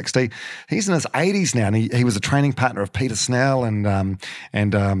 1960. He's in his 80s now, and he was a training partner of Peter Snell and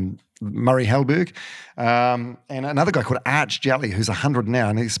Murray Hellberg, and another guy called Arch Jelly, who's 100 now,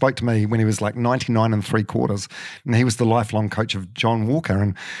 and he spoke to me when he was like 99 3/4, and he was the lifelong coach of John Walker.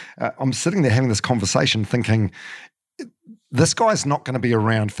 And I'm sitting there having this conversation thinking, this guy's not going to be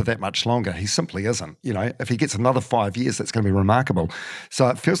around for that much longer. He simply isn't. If he gets another 5 years, that's going to be remarkable. So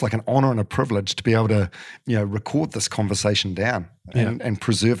it feels like an honor and a privilege to be able to, record this conversation down and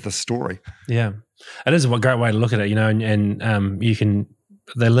preserve this story. Yeah, it is a great way to look at it, and you can.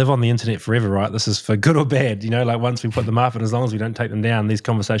 they live on the internet forever, right? This is for good or bad, like once we put them up and as long as we don't take them down, these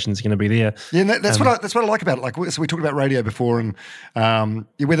conversations are going to be there. Yeah, and that's what I like about it. Like, so we talked about radio before, and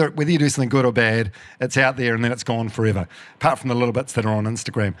whether you do something good or bad, it's out there and then it's gone forever, apart from the little bits that are on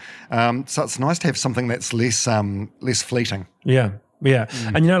Instagram. So it's nice to have something that's less fleeting. Yeah.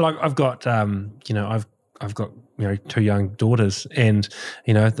 And like I've got I've got 2 young daughters, and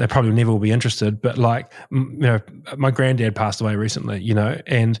they probably never will be interested, but like my granddad passed away recently,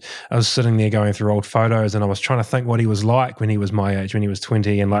 and I was sitting there going through old photos, and I was trying to think what he was like when he was my age, when he was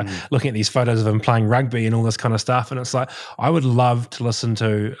 20, and like looking at these photos of him playing rugby and all this kind of stuff, and it's like I would love to listen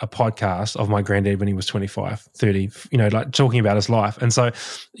to a podcast of my granddad when he was 25, 30, like talking about his life. And so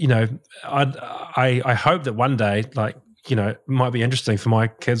I hope that one day, like, it might be interesting for my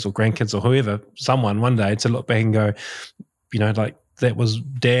kids or grandkids or whoever, someone one day to look back and go, like that was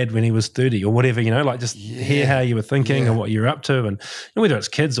Dad when he was 30 or whatever, like just hear how you were thinking and what you're up to, and whether it's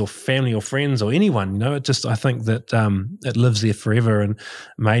kids or family or friends or anyone, I think that it lives there forever, and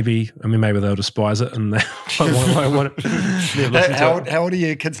maybe they'll despise it and they won't want it. How old are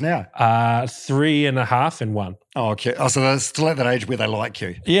your kids now? 3.5 and 1. Oh, okay. Oh, so they're still at that age where they like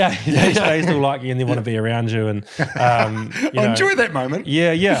you. Yeah, they still like you and they want to be around you. And enjoy that moment.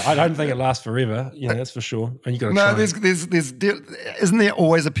 Yeah. I don't think it lasts forever. That's for sure. And you got to try. No, isn't there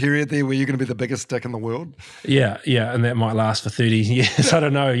always a period there where you're going to be the biggest dick in the world? Yeah, and that might last for 30 years. I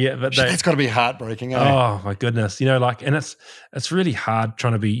don't know. Yeah, but that's got to be heartbreaking. Oh my goodness. And it's really hard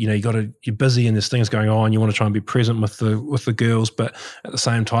trying to be. You're busy and there's things going on. You want to try and be present with the girls, but at the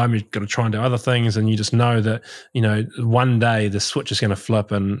same time you've got to try and do other things, and you just know that. One day the switch is going to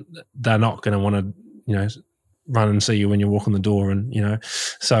flip and they're not going to want to, run and see you when you walk in the door. And,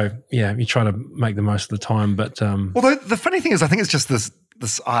 so yeah, you try to make the most of the time. But, although the funny thing is, I think it's just this,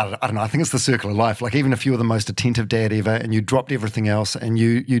 I don't know, I think it's the circle of life. Like even if you were the most attentive dad ever and you dropped everything else and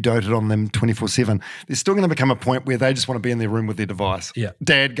you doted on them 24/7, there's still going to become a point where they just want to be in their room with their device. Yeah.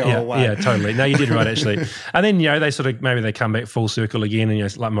 Dad, go away. Yeah, totally. No, you did right, actually. And then, they sort of, maybe they come back full circle again,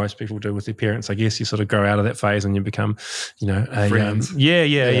 and, like most people do with their parents, I guess, you sort of grow out of that phase and you become, friends.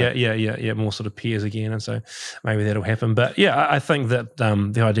 More sort of peers again. And so maybe that'll happen. But yeah, I think that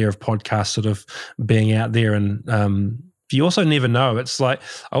the idea of podcasts sort of being out there and, you also never know. It's like,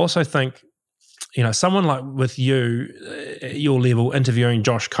 I also think, someone like with you, at your level, interviewing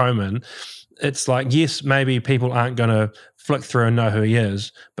Josh Coman, it's like, yes, maybe people aren't going to flick through and know who he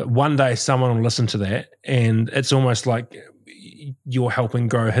is, but one day someone will listen to that, and it's almost like you're helping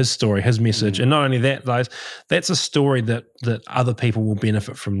grow his story, his message. And not only that, that's a story that other people will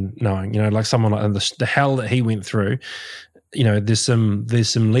benefit from knowing, like someone like the hell that he went through. There's some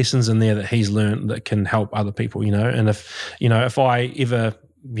lessons in there that he's learned that can help other people, and if I ever,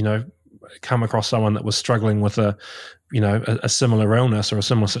 come across someone that was struggling with a similar illness or a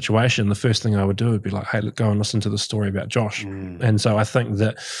similar situation, the first thing I would do would be like, hey, look, go and listen to the story about Josh. And so I think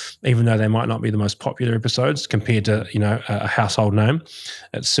that even though they might not be the most popular episodes compared to, a household name,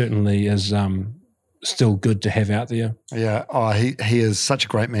 it certainly is still good to have out there. Yeah. Oh, he is such a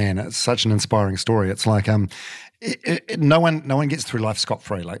great man. It's such an inspiring story. It's like, no one gets through life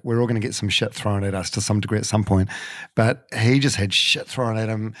scot-free. Like, we're all going to get some shit thrown at us to some degree at some point, but he just had shit thrown at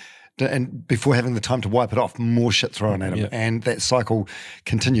him, and before having the time to wipe it off, more shit thrown at him, and that cycle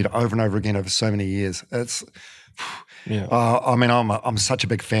continued over and over again over so many years. It's, I'm such a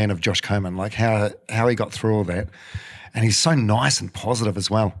big fan of Josh Coman, like how he got through all that, and he's so nice and positive as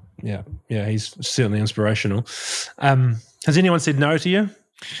well. Yeah, he's certainly inspirational. Has anyone said no to you?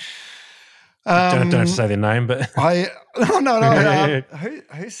 Don't have to say their name, but no.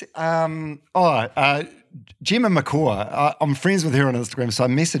 Gemma McCaw. I'm friends with her on Instagram, so I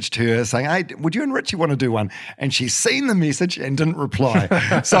messaged her saying, "Hey, would you and Richie want to do one?" And she's seen the message and didn't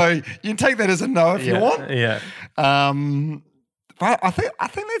reply. So you can take that as a no if you want. Yeah. But I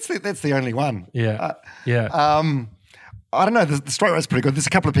think that's the only one. Yeah. I don't know. The straight rate's pretty good. There's a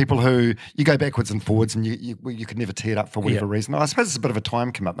couple of people who you go backwards and forwards, and you could never tee it up for whatever reason. I suppose it's a bit of a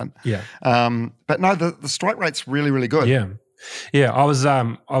time commitment. Yeah. But no, the straight rate's really, really good. Yeah. Yeah. I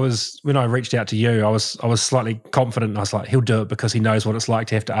was when I reached out to you, I was slightly confident. And I was like, he'll do it because he knows what it's like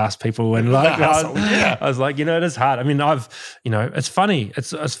to have to ask people. And like, I was like, it is hard. I mean, it's funny.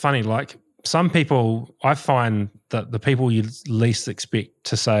 It's funny. Like, some people, I find that the people you least expect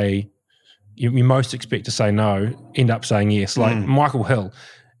to say. You most expect to say no, end up saying yes. Like Michael Hill,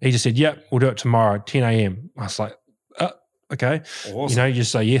 he just said, yep, we'll do it tomorrow, 10 a.m. I was like, okay. Awesome. You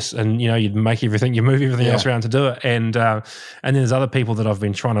just say yes, and you move everything else around to do it. And then there's other people that I've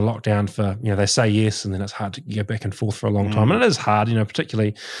been trying to lock down for, they say yes, and then it's hard to go back and forth for a long time. And it is hard,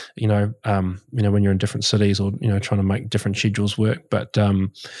 particularly, when you're in different cities or, trying to make different schedules work. But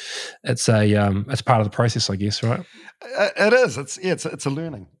it's part of the process, I guess, right? It is. It's a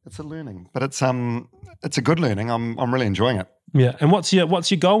learning. It's a learning, but it's a good learning. I'm really enjoying it. Yeah. And what's your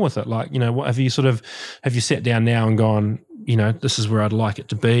goal with it? Like, what have you sat down now and gone, this is where I'd like it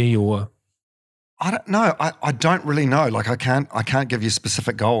to be, or? I don't know. I don't really know. Like I can't give you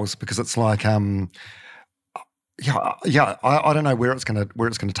specific goals because it's like, I don't know where it's gonna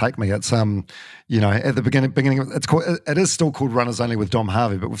take me. It's at the beginning it is still called Runners Only with Dom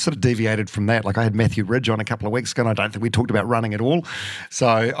Harvey, but we've sort of deviated from that. Like I had Matthew Ridge on a couple of weeks ago, and I don't think we talked about running at all. So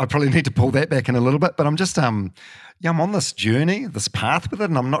I probably need to pull that back in a little bit. But I'm just I'm on this journey, this path with it,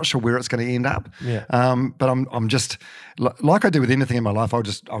 and I'm not sure where it's going to end up. Yeah. But I'm just like I do with anything in my life.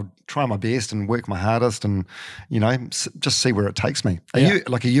 I'll try my best and work my hardest, and just see where it takes me. Are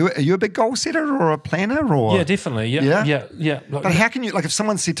you a big goal setter or a planner? Or yeah, definitely. Yeah. But how can you, like, if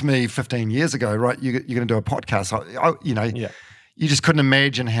someone said to me 15 years ago, right, you're going to do a podcast, you just couldn't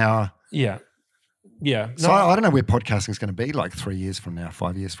imagine how. Yeah. Yeah. So I don't know where podcasting is going to be like 3 years from now,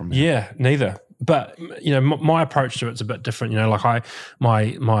 5 years from now. Yeah, neither. But, my approach to it's a bit different. Like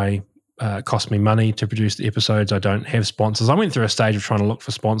my cost me money to produce the episodes. I don't have sponsors. I went through a stage of trying to look for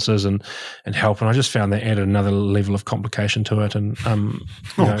sponsors and help, and I just found that added another level of complication to it, and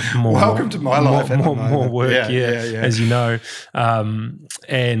more. Welcome to my life. More work, as you know. I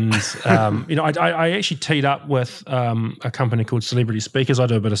actually teed up with a company called Celebrity Speakers. I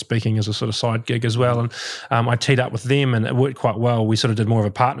do a bit of speaking as a sort of side gig as well, and I teed up with them, and it worked quite well. We sort of did more of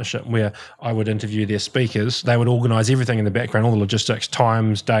a partnership where I would interview their speakers. They would organise everything in the background, all the logistics,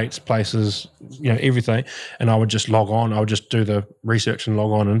 times, dates, places, everything, and I would just log on. I would just do the research and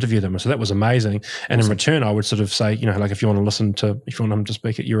log on and interview them. So that was amazing. And awesome. In return, I would sort of say, like if you want them to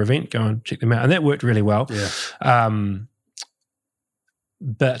speak at your event, go and check them out. And that worked really well. Yeah.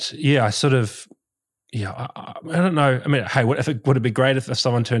 But yeah, I sort of, I don't know. I mean, hey, would it be great if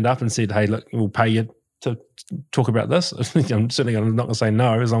someone turned up and said, hey, look, we'll pay you to talk about this? I'm not going to say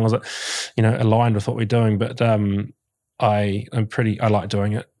no, as long as it, aligned with what we're doing. But I like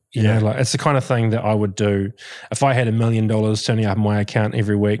doing it. Like it's the kind of thing that I would do if I had $1 million turning up in my account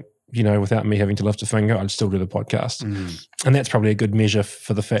every week, without me having to lift a finger. I'd still do the podcast. And that's probably a good measure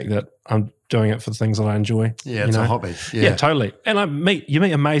for the fact that I'm doing it for the things that I enjoy. Yeah, it's a hobby. Yeah, totally. And you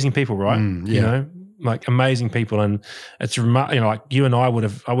meet amazing people, right? Like amazing people, and it's like you and I would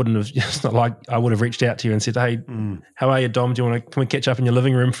have it's not like I would have reached out to you and said, hey, how are you, Dom? Can we catch up in your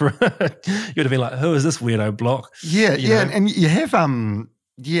living room for you would have been like, who is this weirdo block? Yeah. And you have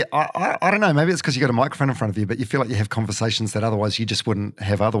I don't know, maybe it's because you got a microphone in front of you, but you feel like you have conversations that otherwise you just wouldn't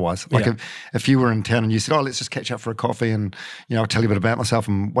have otherwise. Like if you were in town and you said, let's just catch up for a coffee and, I'll tell you a bit about myself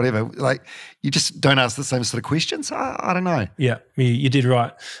and whatever, like you just don't ask the same sort of questions. I don't know. Yeah, you did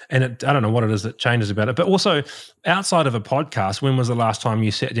right. And I don't know what it is that changes about it. But also outside of a podcast, when was the last time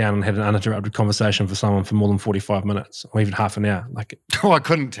you sat down and had an uninterrupted conversation for someone for more than 45 minutes or even half an hour? Like, I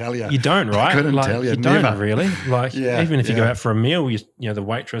couldn't tell you. You don't, right? I couldn't tell you. You Never. Don't really. Like, even if you go out for a meal,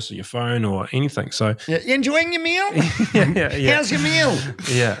 the waitress or your phone or anything. So you enjoying your meal? yeah. How's your meal?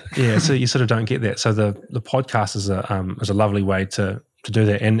 Yeah. So you sort of don't get that. So the podcast is a lovely way to do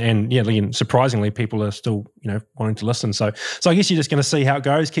that, and surprisingly, people are still wanting to listen. So I guess you're just going to see how it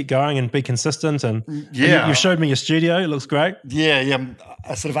goes, keep going, and be consistent. And you showed me your studio; it looks great. Yeah.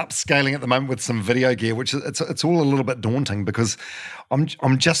 I'm sort of upscaling at the moment with some video gear, which it's all a little bit daunting because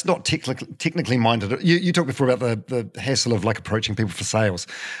I'm just not technically minded. You talked before about the hassle of like approaching people for sales.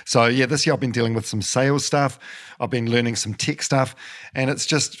 So this year I've been dealing with some sales stuff. I've been learning some tech stuff, and it's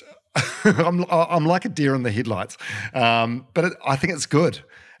just. I'm like a deer in the headlights, but I think it's good.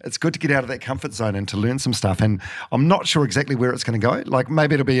 It's good to get out of that comfort zone and to learn some stuff. And I'm not sure exactly where it's going to go. Like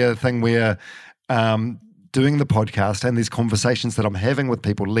maybe it'll be a thing where doing the podcast and these conversations that I'm having with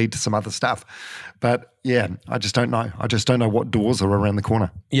people lead to some other stuff. But I just don't know. I just don't know what doors are around the corner.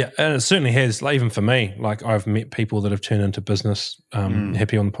 Yeah, and it certainly has. Like even for me, like I've met people that have turned into business,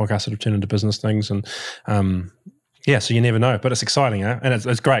 happy on the podcast that have turned into business things, and so you never know, but it's exciting, and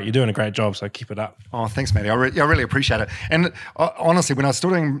it's great. You're doing a great job, so keep it up. Oh, thanks, Matty. I really appreciate it. And honestly, when I was still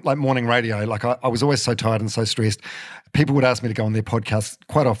doing like morning radio, like I was always so tired and so stressed. People would ask me to go on their podcast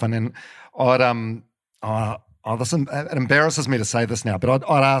quite often, and it embarrasses me to say this now, but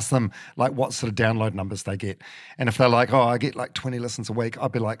I'd ask them like what sort of download numbers they get. And if they're like, I get like 20 listens a week,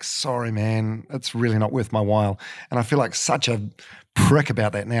 I'd be like, sorry, man, it's really not worth my while. And I feel like such a prick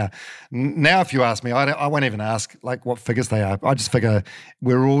about that now. Now, if you ask me, I won't even ask like what figures they are. I just figure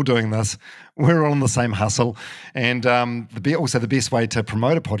we're all doing this. We're all in the same hustle. And also the best way to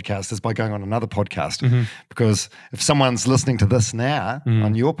promote a podcast is by going on another podcast. Because if someone's listening to this now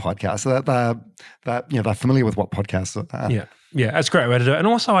on your podcast, they're familiar with what podcasts are. Yeah, that's a great way to do it. And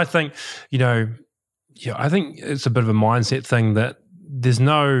also I think, I think it's a bit of a mindset thing that there's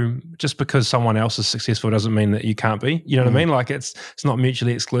no, just because someone else is successful doesn't mean that you can't be. You know what I mean? Like it's not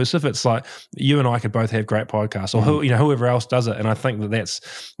mutually exclusive. It's like you and I could both have great podcasts, or whoever else does it. And I think that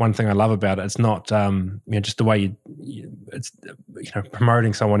that's one thing I love about it. It's not just the way it's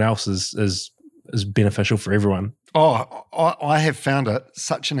promoting someone else is beneficial for everyone. Oh, I have found it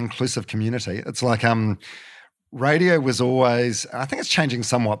such an inclusive community. It's like radio was always, I think it's changing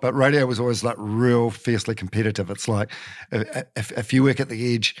somewhat, but radio was always like real fiercely competitive. It's like if you work at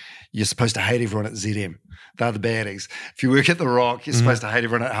the Edge, you're supposed to hate everyone at ZM. They're the baddies. If you work at the Rock, you're supposed to hate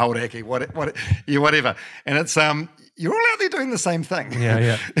everyone at Hauraki, whatever. And it's you're all out there doing the same thing.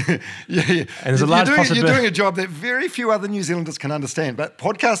 Yeah. And there's a large possibility. You're doing a job that very few other New Zealanders can understand. But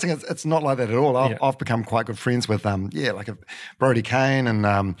podcasting, it's not like that at all. I've become quite good friends with Brodie Kane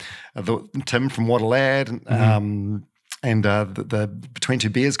and Tim from What a Lad, and the Between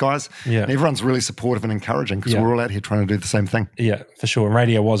Two Beers guys. Yeah. And everyone's really supportive and encouraging because we're all out here trying to do the same thing. Yeah, for sure. And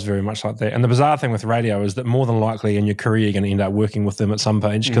radio was very much like that. And the bizarre thing with radio is that more than likely in your career you're going to end up working with them at some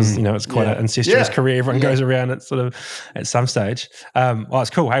page because it's quite an incestuous career. Everyone goes around it sort of at some stage. Well, it's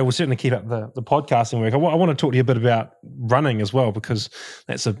cool. Hey, we'll certainly keep up the podcasting work. I want to talk to you a bit about running as well because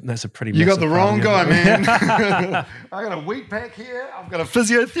that's a pretty. You got the wrong guy, man. I got a wheat pack here. I've got a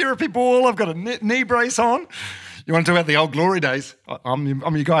physiotherapy ball. I've got a knee brace on. You want to talk about the old glory days? I'm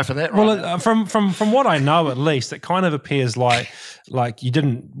your guy for that, right? Well, from what I know, at least, it kind of appears like you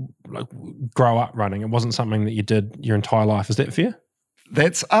didn't grow up running. It wasn't something that you did your entire life. Is that fair?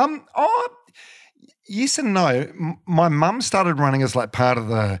 That's yes and no. My mum started running as like part of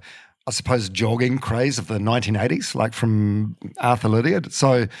the, I suppose, jogging craze of the 1980s, like from Arthur Lydiard.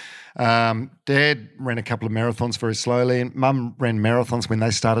 So Dad ran a couple of marathons very slowly, and Mum ran marathons when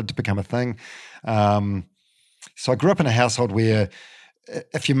they started to become a thing. So I grew up in a household where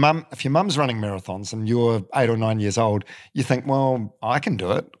if your mum's running marathons and you're 8 or 9 years old, you think, well, I can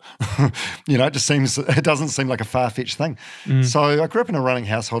do it. It doesn't seem like a far-fetched thing. So I grew up in a running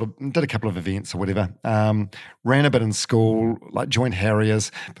household, did a couple of events or whatever, ran a bit in school, like joined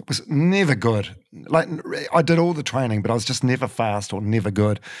Harriers, but was never good. Like I did all the training, but I was just never fast or never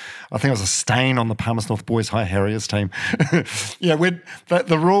good. I think I was a stain on the Palmerston North Boys High Harriers team.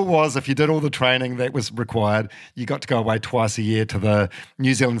 The rule was if you did all the training that was required, you got to go away twice a year to the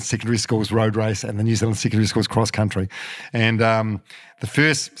New Zealand Secondary Schools road race and the New Zealand Secondary Schools cross country. And the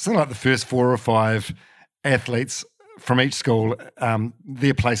first 4 or 5 athletes from each school,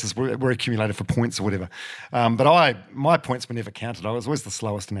 their places were accumulated for points or whatever. But my points were never counted. I was always the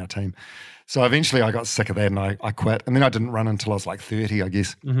slowest in our team. So eventually I got sick of that and I quit. And then I didn't run until I was like 30, I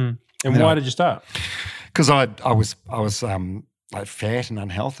guess. Mm-hmm. And why did you start? Because I was like fat and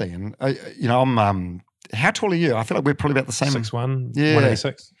unhealthy. And, I'm... how tall are you? I feel like we're probably about the same. 6'1",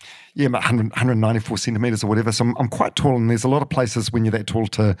 186. Yeah, about 194 centimetres or whatever. So I'm quite tall, and there's a lot of places when you're that tall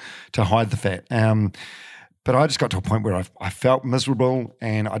to hide the fat. But I just got to a point where I felt miserable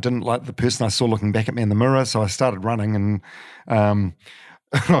and I didn't like the person I saw looking back at me in the mirror. So I started running and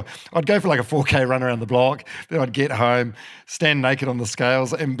I'd go for like a 4K run around the block. Then I'd get home, stand naked on the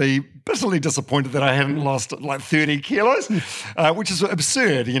scales and be bitterly disappointed that I hadn't lost like 30 kilos, which is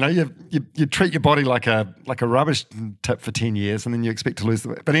absurd. You treat your body like a rubbish tip for 10 years and then you expect to lose the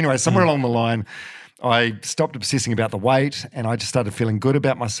weight. But anyway, somewhere along the line, I stopped obsessing about the weight and I just started feeling good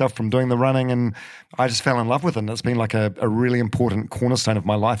about myself from doing the running and I just fell in love with it. And it's been like a really important cornerstone of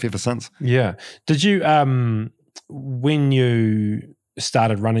my life ever since. Yeah. Did you, when you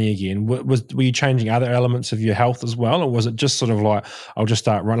started running again, were you changing other elements of your health as well? Or was it just sort of like, I'll just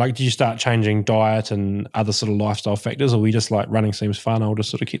start running? Like, did you start changing diet and other sort of lifestyle factors? Or were you just like, running seems fun, I'll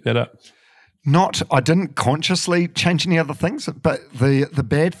just sort of keep that up? I didn't consciously change any other things, but the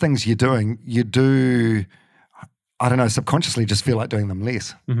bad things you're doing, you do, I don't know, subconsciously just feel like doing them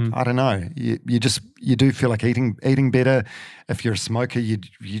less. Mm-hmm. I don't know. You do feel like eating better. If you're a smoker, your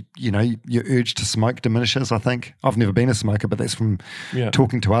urge to smoke diminishes, I think. I've never been a smoker, but that's from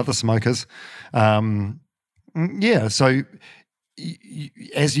talking to other smokers. So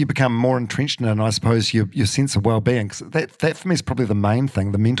as you become more entrenched in it, and I suppose your sense of well-being, because that for me is probably the main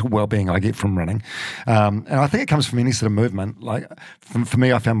thing, the mental well-being I get from running. And I think it comes from any sort of movement. Like for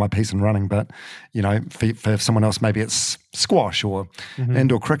me, I found my peace in running, but for someone else, maybe it's squash or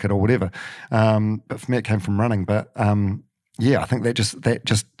indoor cricket or whatever. But for me, it came from running. But I think that just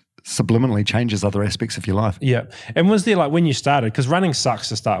subliminally changes other aspects of your life. Yeah. And was there like when you started, because running sucks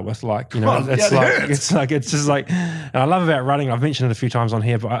to start with, like, you know, it's just like, and I love about running, I've mentioned it a few times on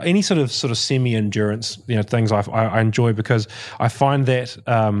here, but any sort of semi-endurance, you know, things I enjoy, because I find that,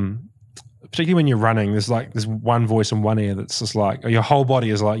 particularly when you're running, there's one voice in one ear that's just like, your whole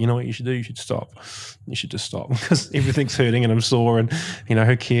body is like, you know what you should do? You should stop. You should just stop, because everything's hurting and I'm sore, and, you know,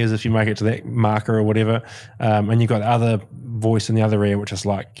 who cares if you make it to that marker or whatever. And you've got the other voice in the other ear, which is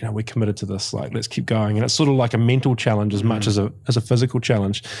like, you know, we're committed to this, like, let's keep going. And it's sort of like a mental challenge as much as a physical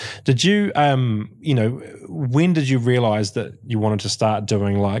challenge. Did you, you know, when did you realize that you wanted to start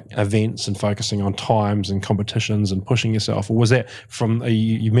doing like events and focusing on times and competitions and pushing yourself? Or was that from,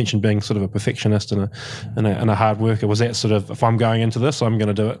 you mentioned being sort of a perfectionist and a hard worker. Was that sort of, if I'm going into this, I'm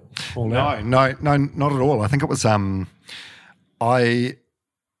going to do it all out? No, not at all. I think it was, I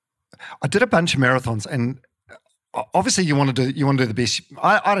did a bunch of marathons, and obviously you want to do the best.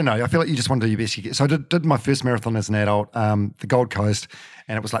 I don't know. I feel like you just want to do your best you get. So I did my first marathon as an adult, the Gold Coast,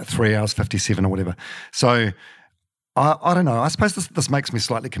 and it was like 3 hours 57 or whatever. So I don't know. I suppose this makes me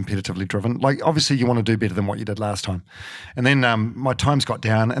slightly competitively driven. Like, obviously you want to do better than what you did last time. And then my times got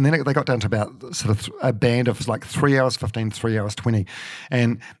down, and then they got down to about sort of a band of like 3 hours 15, 3 hours 20.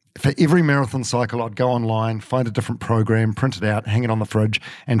 And for every marathon cycle, I'd go online, find a different program, print it out, hang it on the fridge,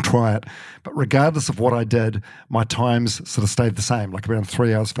 and try it. But regardless of what I did, my times sort of stayed the same, like around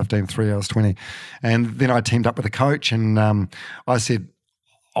 3 hours 15, 3 hours 20. And then I teamed up with a coach, and I said,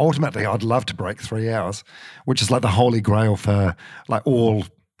 ultimately, I'd love to break 3 hours, which is like the holy grail for like all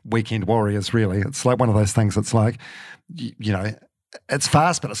weekend warriors, really. It's like one of those things that's like, you know, it's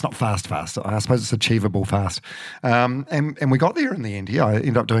fast, but it's not fast. I suppose it's achievable fast. And we got there in the end. Yeah, I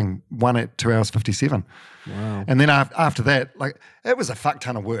ended up doing one at 2 hours 57. Wow. And then after that, like, it was a fuck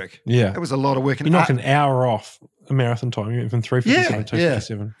ton of work. Yeah. It was a lot of work. You knocked an hour off a marathon time. You went from 3:57 to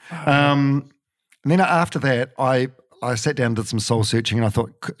 2:57. And then after that, I sat down and did some soul searching, and I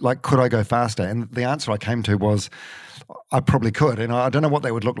thought, like, could I go faster? And the answer I came to was I probably could. And I don't know what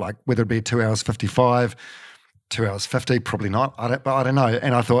that would look like, whether it be 2 hours 55, 2 hours 50, probably not. But I don't know.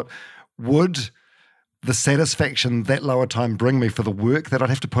 And I thought, would the satisfaction that lower time bring me for the work that I'd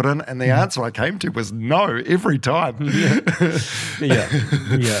have to put in? And the answer I came to was no, every time. Yeah.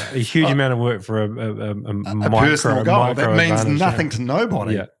 A huge amount of work for a personal goal that means nothing to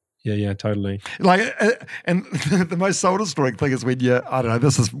nobody. Yeah, totally. Like, and the most soul-destroying thing is when I don't know,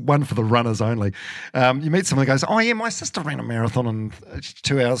 this is one for the runners only. You meet someone who goes, oh yeah, my sister ran a marathon in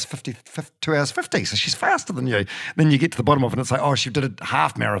 2 hours 50, so she's faster than you. Then you get to the bottom of it and it's like, oh, she did a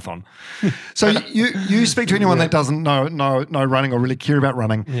half marathon. So you speak to anyone that doesn't know running or really care about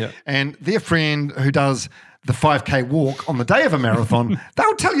running, and their friend who does the 5K walk on the day of a marathon,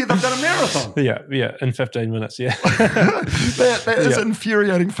 they'll tell you they've done a marathon. Yeah, in 15 minutes, that is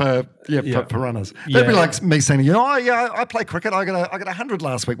infuriating for runners. That'd be like me saying, I play cricket, I got 100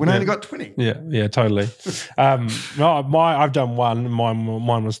 last week when I only got 20. Yeah, totally. I've done one.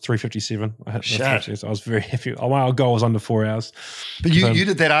 Mine was 3:57. I was very happy. My goal was under 4 hours. But you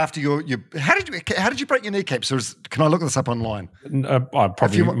did that after your how did you break your kneecaps? Can I look this up online?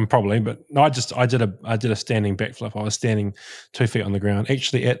 Probably, but no, I did a standing backflip. I was standing 2 feet on the ground,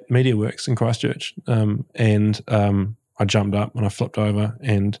 actually at MediaWorks in Christchurch, and I jumped up and I flipped over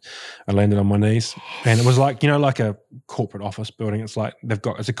and I landed on my knees. And it was like, like a corporate office building. It's like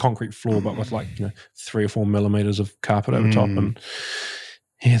it's a concrete floor, but with 3 or 4 millimeters of carpet over top. And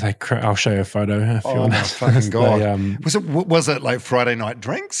I'll show you a photo. If you want. My fucking God. Was it like Friday night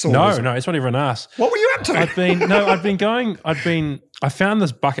drinks? Or no, it's what everyone asks. What were you up to? I found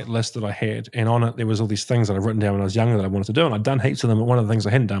this bucket list that I had, and on it there was all these things that I'd written down when I was younger that I wanted to do, and I'd done heaps of them, but one of the things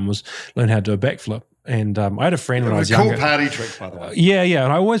I hadn't done was learn how to do a backflip. And I had a friend when I was younger. Cool party trick, by the way. Yeah,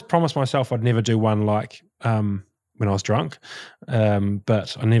 and I always promised myself I'd never do one like when I was drunk,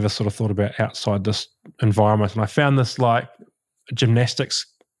 but I never sort of thought about outside this environment. And I found this like gymnastics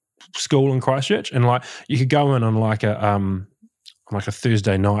school in Christchurch, and like you could go in on like a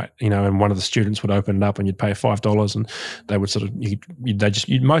Thursday night, and one of the students would open it up and you'd pay $5 and they would sort of,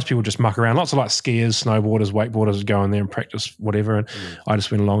 most people just muck around. Lots of like skiers, snowboarders, wakeboarders would go in there and practice whatever. And I just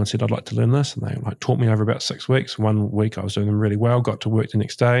went along and said, I'd like to learn this. And they taught me over about 6 weeks. 1 week I was doing them really well, got to work the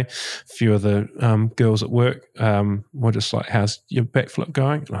next day. A few of the girls at work were just like, how's your backflip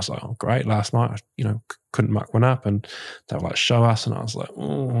going? And I was like, oh, great. Last night, couldn't muck one up, and they were like, show us, and I was like,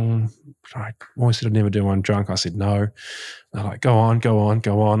 oh, I always said I'd never do one drunk. I said no. They're like, go on.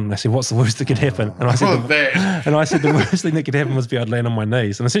 And they said, what's the worst that could happen? And I said, the worst thing that could happen was I'd land on my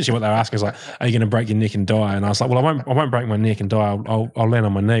knees. And essentially what they were asking was like, are you going to break your neck and die? And I was like, well, I won't break my neck and die. I'll land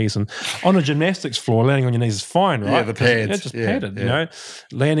on my knees. And on a gymnastics floor, landing on your knees is fine, right? Yeah, the pads. It's just padded, you know.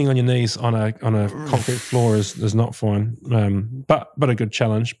 Landing on your knees on a concrete floor is not fine. But a good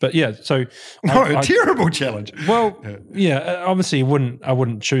challenge. But yeah, so a terrible challenge. Well, obviously I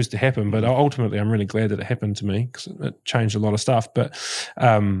wouldn't choose to happen, but ultimately I'm really glad that it happened to me because it changed a lot of stuff. But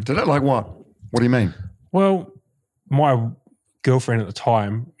did it? Like what? What do you mean? Well, my girlfriend at the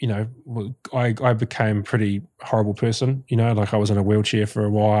time, you know, I became a pretty horrible person. You know, like I was in a wheelchair for a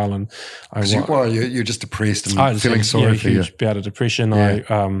while, and you're just depressed and feeling sorry for you. Huge bout of depression. Yeah.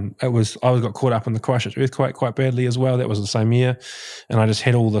 I got caught up in the Christchurch earthquake quite badly as well. That was the same year, and I just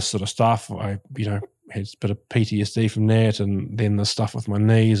had all this sort of stuff. I had a bit of PTSD from that, and then the stuff with my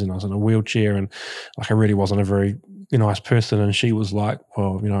knees, and I was in a wheelchair, and like I really wasn't a very nice person. And she was like,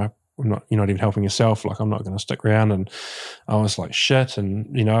 well, you know, you're not even helping yourself. Like, I'm not going to stick around. And I was like, shit. And,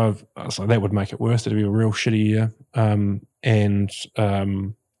 you know, I was like, that would make it worse. It'd be a real shitty year.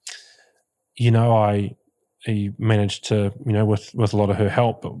 You know, I managed to, you know, with a lot of her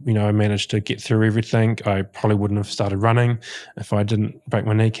help, but, you know, I managed to get through everything. I probably wouldn't have started running if I didn't break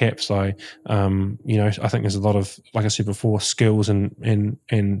my kneecaps. You know, I think there's a lot of, like I said before, skills and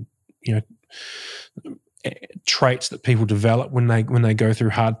you know, traits that people develop when they go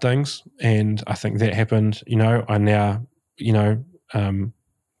through hard things, and I think that happened. You know, I now, you know, I'm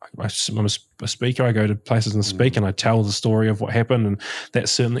a speaker. I go to places and speak, and I tell the story of what happened, and that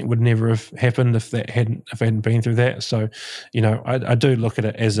certainly would never have happened if I hadn't been through that. So, you know, I do look at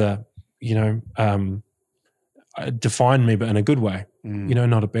it as a, you know, defined me, but in a good way, you know,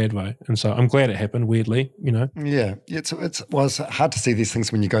 not a bad way. And so I'm glad it happened, weirdly, you know. Yeah. It's hard to see these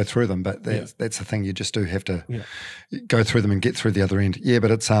things when you go through them, but that's the thing. You just do have to go through them and get through the other end. Yeah, but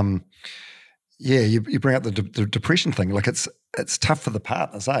it's, you bring up the depression thing. Like it's tough for the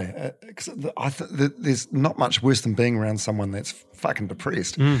partners, eh? 'Cause there's not much worse than being around someone that's fucking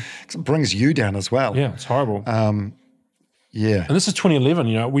depressed. 'Cause it brings you down as well. Yeah, it's horrible. Yeah. And this is 2011,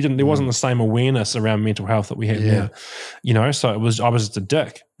 you know, there wasn't the same awareness around mental health that we have now, you know, so I was just a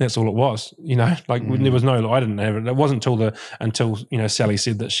dick. That's all it was, you know, like there was I didn't have it. It wasn't until, you know, Sally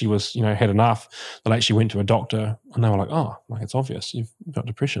said that she was, you know, had enough, that actually went to a doctor, and they were like, oh, like it's obvious, you've got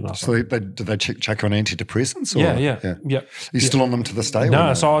depression. So did they check on antidepressants? Or? Yeah. Are you still on them to this day?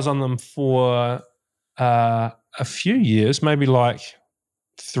 No, so I was on them for a few years, maybe like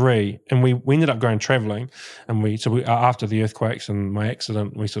 3, and we ended up going traveling, and we after the earthquakes and my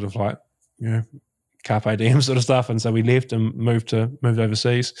accident, we sort of like, you know, carpe diem sort of stuff, and so we left and moved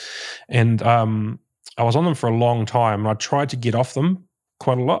overseas, and I was on them for a long time, and I tried to get off them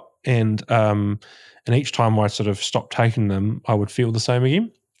quite a lot, and each time I sort of stopped taking them, I would feel the same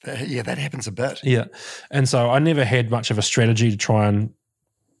again. Yeah, that happens a bit. Yeah, and so I never had much of a strategy to try and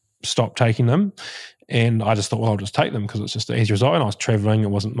stop taking them. And I just thought, well, I'll just take them because it's just the easy result. And I was traveling. It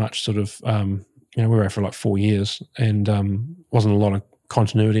wasn't much sort of, you know, we were out for like 4 years, and wasn't a lot of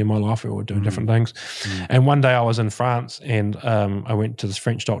continuity in my life. We were doing different things. And one day I was in France, and I went to this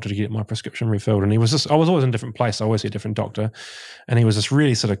French doctor to get my prescription refilled. And I was always in a different place. I always see a different doctor. And he was this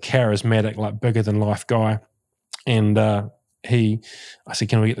really sort of charismatic, like bigger than life guy. And I said,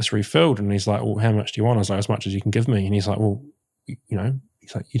 can we get this refilled? And he's like, well, how much do you want? I was like, as much as you can give me. And he's like, well, you know,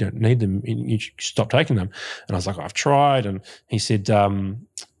 he's like, you don't need them. You stop taking them. And I was like, I've tried. And he said, you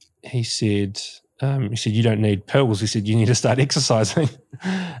don't need pills. He said, you need to start exercising.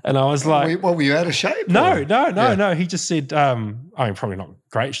 And I was like, were you out of shape? No. He just said, I mean, probably not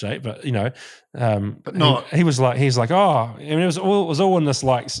great shape, but you know, but not. He's like, oh, I mean, it was all in this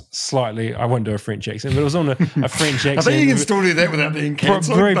like slightly. I won't do a French accent, but it was on a French accent. I think you can still do that without being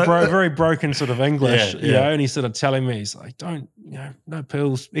cancelled. Very broken sort of English, you know. And he's sort of telling me, he's like, don't, you know, no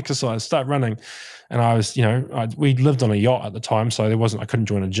pills, exercise, start running. And I was, you know, we lived on a yacht at the time, so I couldn't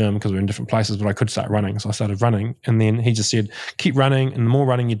join a gym because we were in different places, but I could start running. So I started running, and then he just said, keep running, and the more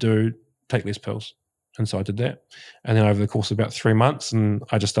running you do, take less pills. And so I did that. And then over the course of about 3 months, and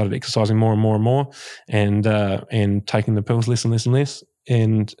I just started exercising more and more and more, and taking the pills less and less and less.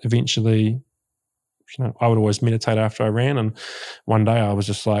 And eventually, you know, I would always meditate after I ran. And one day I was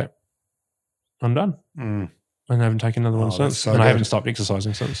just like, I'm done. And I haven't taken another one since. So I haven't stopped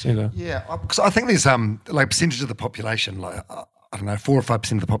exercising since either. Yeah, because I think there's like percentage of the population, like I don't know, 4 or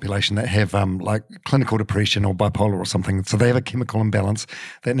 5% of the population that have like clinical depression or bipolar or something. So they have a chemical imbalance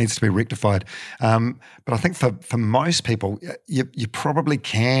that needs to be rectified. But I think for most people, you probably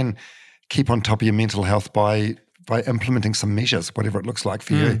can keep on top of your mental health by implementing some measures, whatever it looks like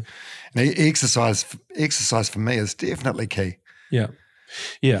for you. And exercise for me is definitely key. Yeah.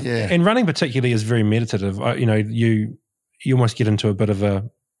 And running particularly is very meditative. You almost get into a bit of a,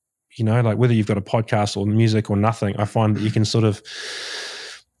 like whether you've got a podcast or music or nothing, I find that you can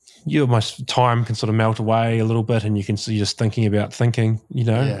time can sort of melt away a little bit, and you're just thinking about thinking,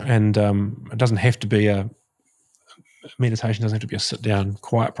 and it doesn't have to be meditation doesn't have to be a sit down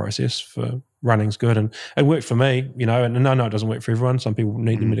quiet process. For running's good, and it worked for me, and no, it doesn't work for everyone. Some people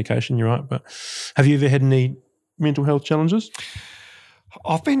need the medication, you're right. But have you ever had any mental health challenges?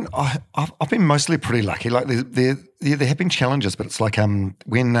 I've been mostly pretty lucky. Like there have been challenges, but it's like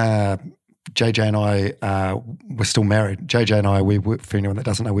when JJ and I were still married. JJ and I, we worked, for anyone that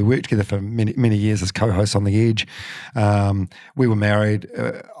doesn't know, we worked together for many years as co-hosts on The Edge. We were married.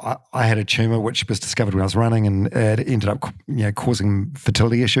 I had a tumour which was discovered when I was running, and it ended up causing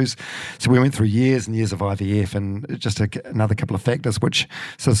fertility issues. So we went through years and years of IVF, and just another couple of factors which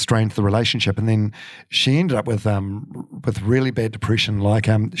sort of strained the relationship. And then she ended up with really bad depression. Like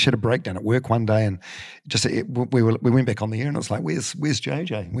she had a breakdown at work one day, and we went back on the air, and it was like, where's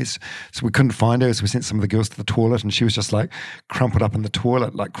JJ? So we couldn't find her, so we sent some of the girls to the toilet, and she was just like crumpled up in the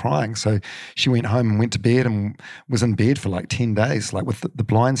toilet, like crying. So she went home and went to bed and was in bed for like 10 days, like with the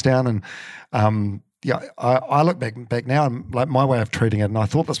blinds down. And I look back now, and like my way of treating it, and I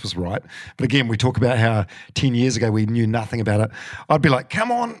thought this was right. But again, we talk about how 10 years ago we knew nothing about it. I'd be like,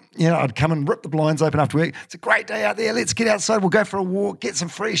 come on, I'd come and rip the blinds open after work. It's a great day out there. Let's get outside. We'll go for a walk, get some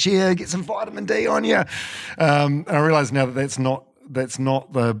fresh air, get some vitamin D on you. And I realise now that that's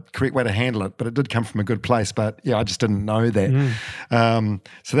not the correct way to handle it, but it did come from a good place. But yeah, I just didn't know that.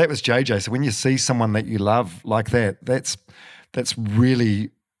 So that was JJ. So when you see someone that you love like that, that's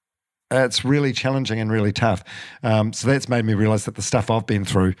really, it's really challenging and really tough. So that's made me realise that the stuff I've been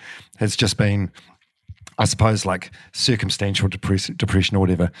through has just been, I suppose, like circumstantial depression or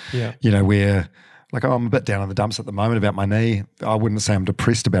whatever. Yeah. Where like, I'm a bit down in the dumps at the moment about my knee. I wouldn't say I'm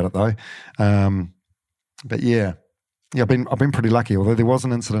depressed about it though. But yeah. Yeah, I've been pretty lucky. Although there was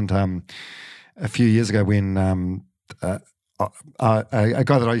an incident a few years ago when a guy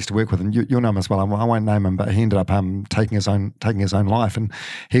that I used to work with, and you'll know him as well. I won't name him, but he ended up taking his own life. And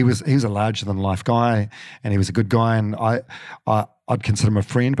he was a larger than life guy, and he was a good guy. And I'd consider him a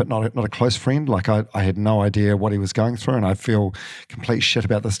friend, but not a close friend. Like I had no idea what he was going through, and I feel complete shit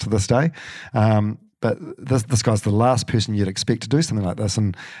about this to this day. But this guy's the last person you'd expect to do something like this,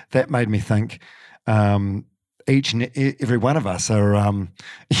 and that made me think. Each and every one of us are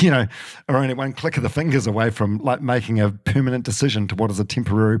only one click of the fingers away from like making a permanent decision to what is a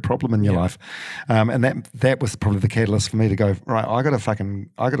temporary problem in your life, and that was probably the catalyst for me to go, right, I got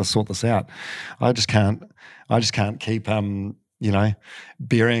to sort this out. I just can't keep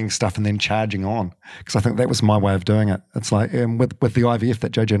burying stuff and then charging on, because I think that was my way of doing it. It's like with the IVF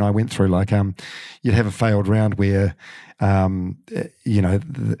that JJ and I went through, like you'd have a failed round where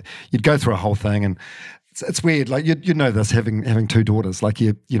you'd go through a whole thing, and it's weird. Like you know this, having two daughters. Like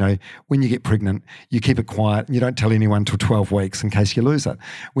when you get pregnant, you keep it quiet and you don't tell anyone till 12 weeks in case you lose it.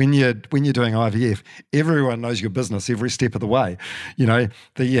 When you're doing IVF, everyone knows your business every step of the way. That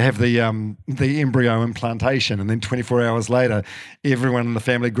you have the embryo implantation, and then 24 hours later, everyone in the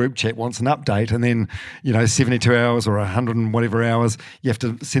family group chat wants an update, and then 72 hours or 100 and whatever hours, you have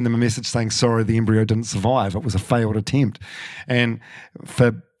to send them a message saying, sorry, the embryo didn't survive. It was a failed attempt. And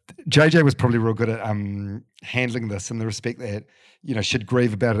for JJ was probably real good at handling this in the respect that, she'd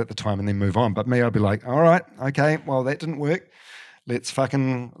grieve about it at the time and then move on. But me, I'd be like, all right, okay, well, that didn't work. Let's find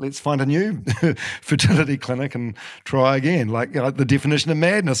a new fertility clinic and try again. Like the definition of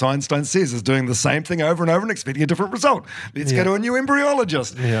madness, Einstein says, is doing the same thing over and over and expecting a different result. Let's go to a new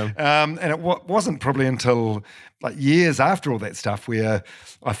embryologist. Yeah. And it wasn't probably until like years after all that stuff where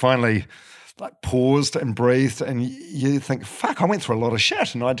I finally like paused and breathed, and you think, fuck, I went through a lot of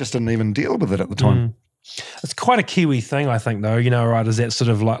shit and I just didn't even deal with it at the time. It's quite a Kiwi thing, I think, though, right? Is that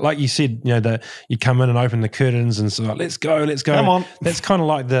sort of like you said, that you come in and open the curtains and sort of like, let's go. Come on. That's kind of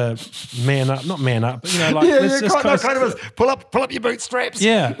like the not man up, but kind of pull up your bootstraps.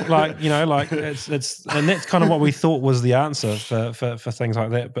 Yeah, it's and that's kind of what we thought was the answer for things like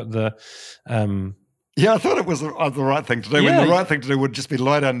that. But I thought it was the right thing to do. When the right thing to do would just be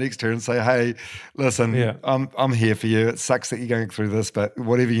lie down next to her and say, hey, listen, I'm here for you. It sucks that you're going through this, but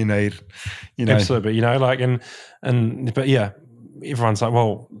whatever you need, Absolutely, but everyone's like,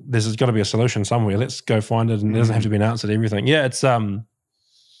 well, there's got to be a solution somewhere. Let's go find it, and there doesn't have to be an answer to everything. Yeah, it's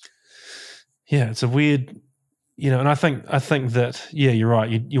it's a weird, and I think that, you're right.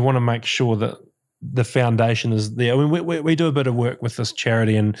 You want to make sure that the foundation is there. I mean, we do a bit of work with this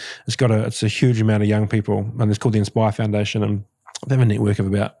charity, and it's a huge amount of young people, and it's called the Inspire Foundation, and they have a network of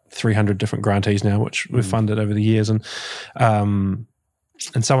about 300 different grantees now, which we've funded over the years. And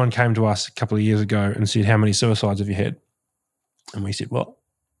someone came to us a couple of years ago and said, "How many suicides have you had?" And we said, "Well,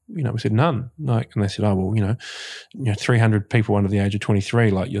 we said none." And they said, "Oh, well, 300 people under the age of 23,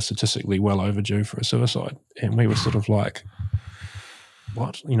 like you're statistically well overdue for a suicide." And we were sort of like,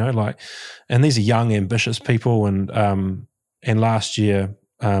 what? And these are young, ambitious people. And last year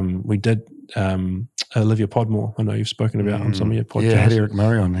we did Olivia Podmore, I know you've spoken about on some of your podcasts. Yeah, had Eric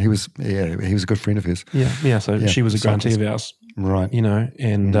Murray on. He was a good friend of his. Yeah. So she was a grantee of ours, right?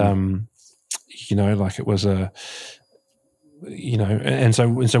 And it was a. And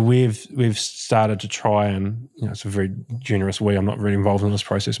so we've started to try and, it's a very generous way. I'm not really involved in this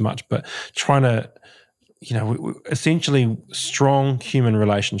process much, but trying to, essentially strong human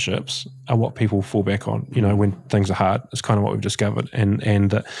relationships are what people fall back on, when things are hard. It's kind of what we've discovered.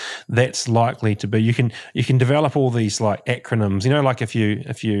 And that's likely to be, you can develop all these like acronyms, like if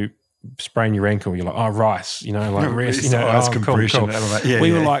you sprain your ankle, you're like, oh, RICE, rest, ice compression. Cool.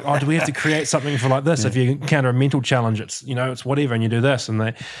 We were like, oh, do we have to create something for like this? If you encounter a mental challenge, it's whatever, and you do this. And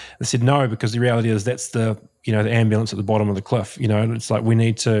they said no, because the reality is that's the ambulance at the bottom of the cliff. It's like we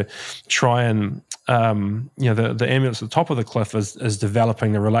need to try and the ambulance at the top of the cliff is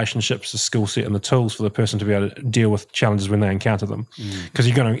developing the relationships, the skill set, and the tools for the person to be able to deal with challenges when they encounter them. Because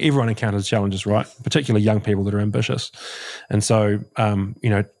everyone encounters challenges, right? Particularly young people that are ambitious. And so,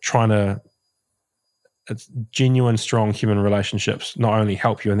 it's genuine, strong human relationships not only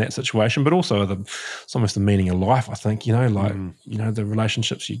help you in that situation, but also it's almost the meaning of life, I think, the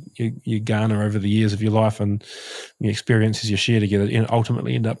relationships you garner over the years of your life and the experiences you share together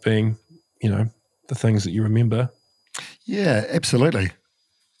ultimately end up being, the things that you remember. Yeah, absolutely.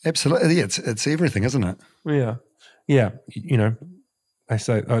 Absolutely. Yeah, it's everything, isn't it? Yeah. Yeah. They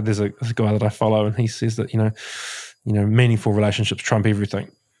say, there's a guy that I follow, and he says that, meaningful relationships trump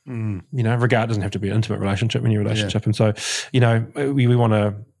everything. Regard doesn't have to be an intimate relationship, any relationship. And so, we want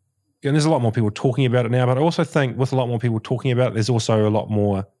to, and there's a lot more people talking about it now, but I also think with a lot more people talking about it, there's also a lot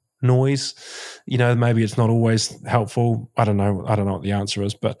more noise. Maybe it's not always helpful. I don't know what the answer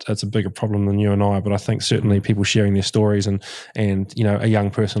is, but it's a bigger problem than you and I. But I think certainly people sharing their stories and a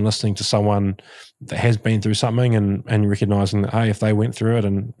young person listening to someone that has been through something and recognizing that, hey, if they went through it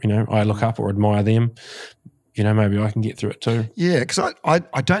and, I look up or admire them, maybe I can get through it too. Yeah, because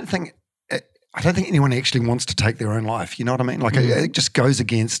I don't think anyone actually wants to take their own life. You know what I mean? Like it just goes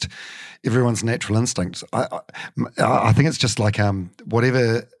against everyone's natural instincts. I think it's just like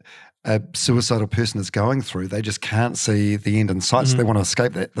whatever a suicidal person is going through, they just can't see the end in sight. So they want to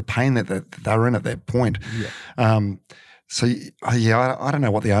escape the pain that they're in at that point. Yeah. I don't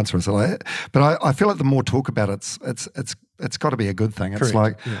know what the answer is, but I feel like the more talk about it, it's got to be a good thing. It's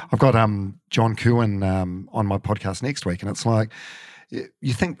like I've got John Coohan on my podcast next week, and it's like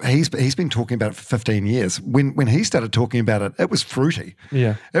you think he's been talking about it for 15 years. When he started talking about it, it was fruity.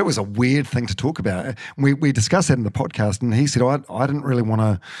 Yeah, it was a weird thing to talk about. We discussed that in the podcast, and he said, I didn't really want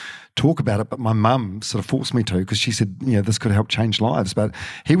to talk about it, but my mum sort of forced me to, because she said, this could help change lives. But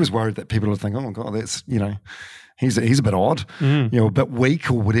he was worried that people would think, oh my God, that's, he's a bit odd, a bit weak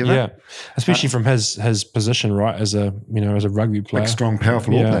or whatever. Yeah, especially from his position, right, as a rugby player, big, strong,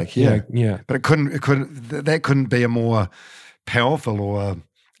 powerful All Black. Yeah. But it couldn't be a more powerful or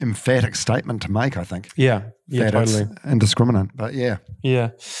emphatic statement to make, I think. Yeah, totally. It's indiscriminate, but yeah.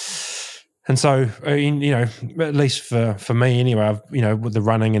 And so, at least for me anyway, I've, with the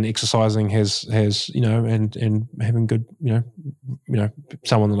running and exercising has and having good,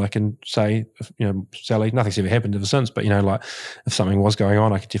 someone that I can say, Sally, nothing's ever happened ever since, but, like if something was going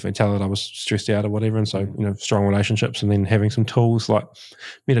on, I could definitely tell that I was stressed out or whatever. And so, strong relationships, and then having some tools like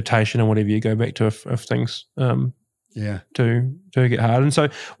meditation and whatever you go back to if things, to get hard. And so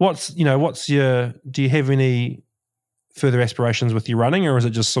do you have any further aspirations with your running, or is it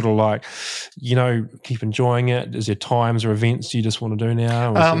just sort of like, keep enjoying it? Is there times or events you just want to do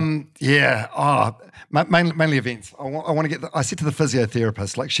now? Mainly events. I want to get. I said to the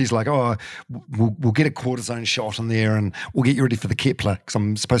physiotherapist, like she's like, oh, we'll get a cortisone shot in there, and we'll get you ready for the Kepler, because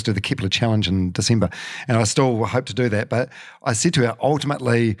I'm supposed to do the Kepler challenge in December, and I still hope to do that. But I said to her,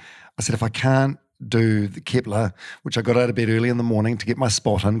 ultimately, I said, if I can't do the Kepler, which I got out of bed early in the morning to get my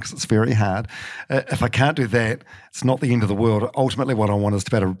spot in because it's very hard. If I can't do that, it's not the end of the world. Ultimately, what I want is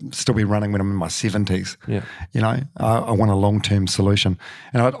to be able to still be running when I'm in my 70s. Yeah. I want a long-term solution.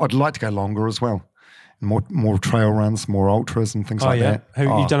 And I'd like to go longer as well. more trail runs, more ultras and things like that.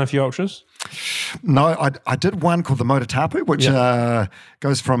 Have you done a few ultras? No, I did one called the Motatapu, which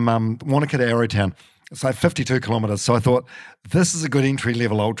goes from Wanaka to Arrowtown. It's like 52 kilometres. So I thought, this is a good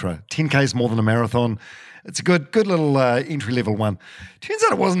entry-level ultra. 10Ks more than a marathon. It's a good little entry-level one. Turns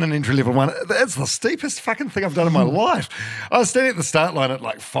out it wasn't an entry-level one. It's the steepest fucking thing I've done in my life. I was standing at the start line at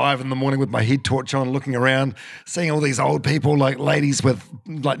like 5 in the morning with my head torch on, looking around, seeing all these old people, like ladies with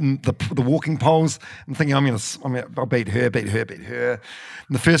like the walking poles, and thinking, I'll beat her. And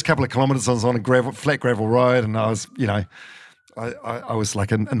the first couple of kilometres I was on a flat gravel road, and I was, I was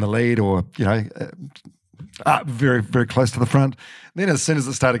like in the lead, or very, very close to the front. Then as soon as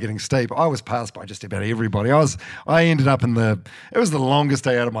it started getting steep, I was passed by just about everybody. I ended up it was the longest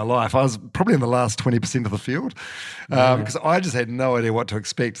day out of my life. I was probably in the last 20% of the field because I just had no idea what to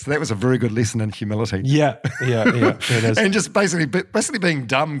expect. So that was a very good lesson in humility. Yeah. It is. And just basically being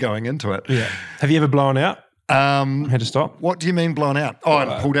dumb going into it. Yeah. Have you ever blown out? Had to stop? What do you mean blown out? Oh, and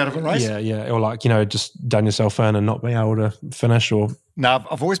pulled out of a race? Yeah. Or like, just done yourself in and not being able to finish, or... No,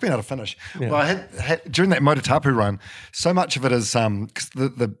 I've always been able to finish. Yeah. Well, I had during that Motatapu run, so much of it is because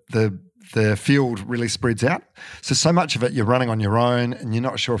the field really spreads out. So much of it you're running on your own, and you're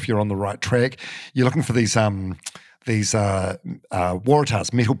not sure if you're on the right track. You're looking for these waratahs,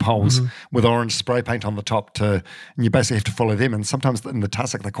 metal poles with orange spray paint on the top, and you basically have to follow them. And sometimes in the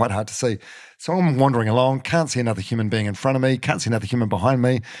tussock, they're quite hard to see. So I'm wandering along, can't see another human being in front of me, can't see another human behind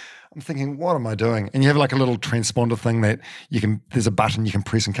me. I'm thinking, what am I doing? And you have like a little transponder thing that there's a button you can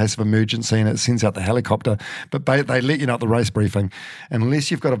press in case of emergency, and it sends out the helicopter. But they let you know at the race briefing,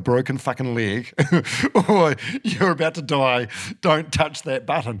 unless you've got a broken fucking leg or you're about to die, don't touch that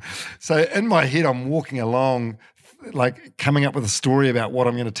button. So in my head, I'm walking along, like coming up with a story about what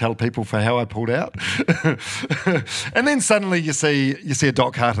I'm going to tell people for how I pulled out. And then suddenly you see a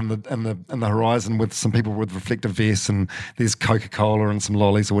dock hut in the horizon with some people with reflective vests, and there's Coca-Cola and some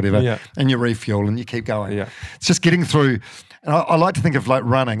lollies or whatever, and you refuel and you keep going. Yeah. It's just getting through. And I like to think of like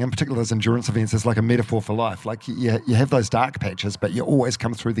running, in particular those endurance events, as like a metaphor for life. Like you have those dark patches, but you always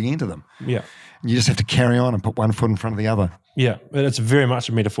come through the end of them. Yeah. And you just have to carry on and put one foot in front of the other. Yeah. It's very much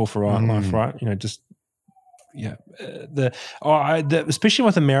a metaphor for life, right? Especially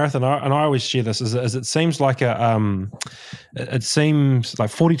with a marathon, and I always share this, is it seems like it seems like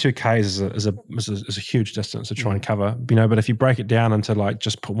 42 Ks is a huge distance to try and cover, but if you break it down into like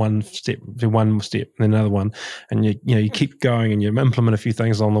just put one step, and then another one, and you keep going and you implement a few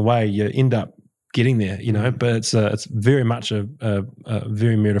things along the way, you end up getting there, but it's very much a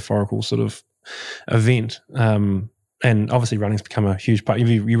very metaphorical sort of event. And obviously, running's become a huge part.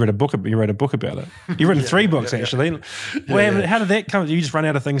 You read a book about it. You've written 3 books actually. How did that come? You just run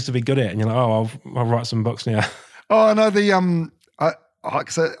out of things to be good at, and you're like, oh, I'll write some books now. Oh no, I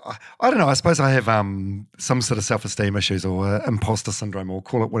don't know. I suppose I have some sort of self-esteem issues or imposter syndrome, or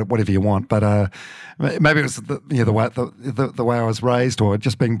call it whatever you want. But maybe it was the way I was raised, or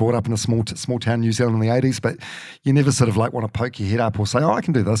just being brought up in a small town New Zealand in the 80s. But you never sort of like want to poke your head up or say, oh, I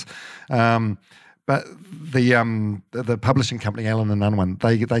can do this. But the publishing company, Allen and Unwin,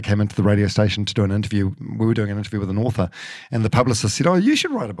 they came into the radio station to do an interview. We were doing an interview with an author, and the publicist said, "Oh, you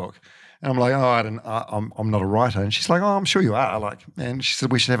should write a book." And I'm like, "Oh, I'm not a writer." And she's like, "Oh, I'm sure you are." And she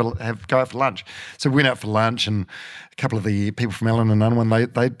said we should go out for lunch. So we went out for lunch, and a couple of the people from Allen and Unwin,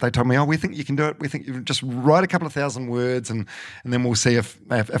 they told me, "Oh, we think you can do it. We think you just write a couple of thousand words, and then we'll see if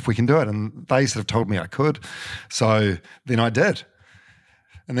we can do it." And they sort of told me I could. So then I did.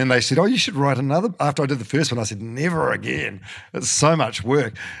 And then they said, "Oh, you should write another." After I did the first one, I said, "Never again. It's so much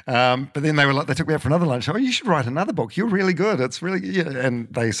work." But then they took me out for another lunch. "Oh, you should write another book. You're really good. It's really," and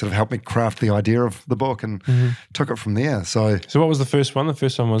they sort of helped me craft the idea of the book and took it from there. So what was the first one? The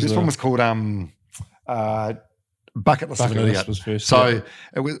first one was called Bucket List of an Idiot. Was first, so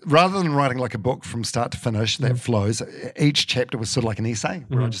it was, rather than writing like a book from start to finish that flows, each chapter was sort of like an essay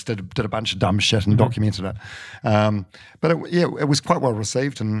where I just did a bunch of dumb shit and documented it. But it was quite well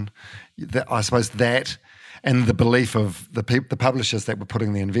received, and I suppose that and the belief of the publishers that were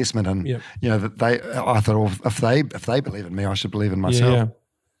putting the investment in, that I thought, well, if they believe in me, I should believe in myself.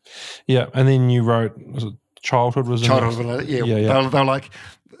 Yeah. And then you wrote, was it Childhood? They were like.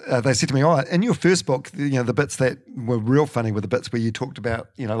 They said to me, "Oh, in your first book, the bits that were real funny were the bits where you talked about,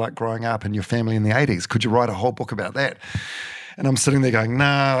 like growing up and your family in the 80s. Could you write a whole book about that?" And I'm sitting there going, "No,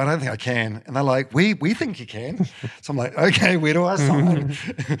 I don't think I can." And they're like, we think you can." So I'm like, "Okay, where do I sign?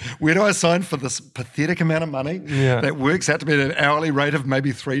 Where do I sign for this pathetic amount of money that works out to be at an hourly rate of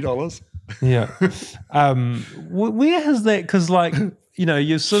maybe $3? Yeah. Where has that, because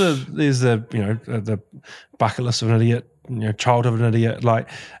you sort of, there's the bucket list of an idiot child of an idiot. Like,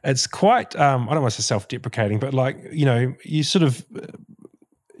 it's quite, I don't want to say self-deprecating, but like, you sort of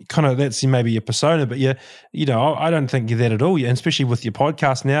kind of, that's maybe your persona, but I don't think you're that at all. And especially with your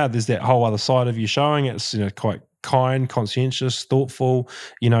podcast now, there's that whole other side of you showing. It's, quite kind, conscientious, thoughtful,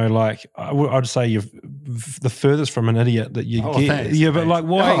 like I'd say you're the furthest from an idiot that you get. Thanks, yeah, but like,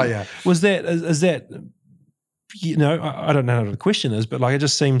 why was that? Is that, I don't know what the question is, but like, it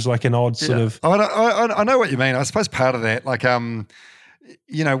just seems like an odd sort of. I know what you mean. I suppose part of that, like, when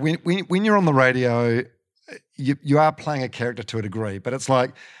you're on the radio, you are playing a character to a degree, but it's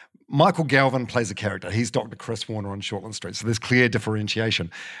like Michael Galvin plays a character. He's Dr. Chris Warner on Shortland Street, so there's clear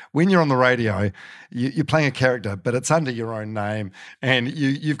differentiation. When you're on the radio, you're playing a character, but it's under your own name, and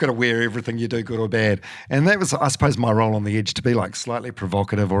you've got to wear everything you do, good or bad. And that was, I suppose, my role on The Edge, to be like slightly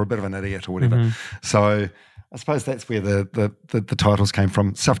provocative or a bit of an idiot or whatever. Mm-hmm. So I suppose that's where the titles came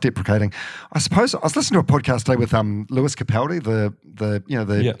from, self-deprecating. I suppose I was listening to a podcast today with Lewis Capaldi,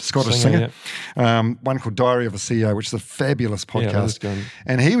 the Scottish singer. One called Diary of a CEO, which is a fabulous podcast.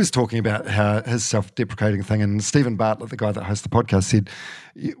 And he was talking about how his self-deprecating thing. And Stephen Bartlett, the guy that hosts the podcast, said,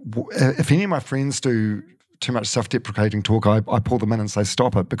 if any of my friends do too much self-deprecating talk, I pull them in and say,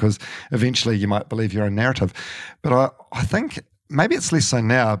 stop it, because eventually you might believe your own narrative. But I think maybe it's less so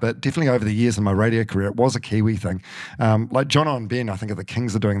now, but definitely over the years in my radio career, it was a Kiwi thing. Like Jono and Ben, I think, at the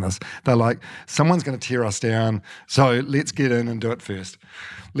Kings are doing this. They're like, someone's going to tear us down, so let's get in and do it first.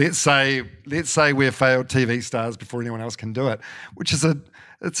 Let's say we're failed TV stars before anyone else can do it, which is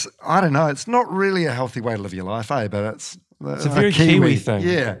I don't know, it's not really a healthy way to live your life, but it's a very Kiwi thing.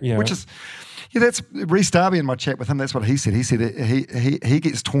 Yeah. Which is... Yeah, that's Rhys Darby in my chat with him. That's what he said. He said he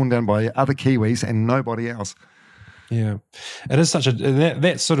gets torn down by other Kiwis and nobody else. Yeah, it is such a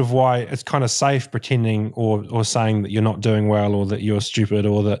that's sort of why it's kind of safe pretending or saying that you're not doing well or that you're stupid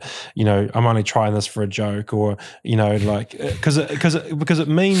or that I'm only trying this for a joke or like because it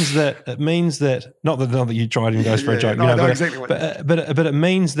means that not that you tried and goes for a joke, but it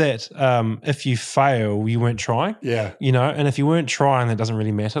means that if you fail, you weren't trying, and if you weren't trying, that doesn't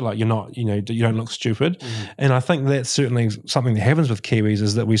really matter. Like you're not, you don't look stupid, and I think that's certainly something that happens with Kiwis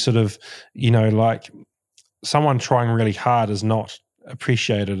is that we sort of like. Someone trying really hard is not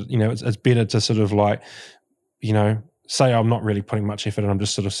appreciated. It's better to sort of like, say I'm not really putting much effort and I'm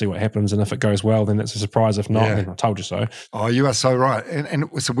just sort of see what happens. And if it goes well, then it's a surprise. If not, then I told you so. Oh, you are so right. And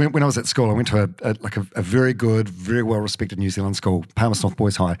so when I was at school, I went to a very good, very well-respected New Zealand school, Palmerston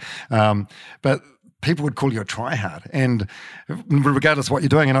Boys High. But people would call you a try-hard, and regardless of what you're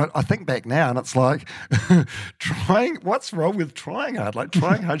doing. And I think back now, and it's like, what's wrong with trying hard? Like,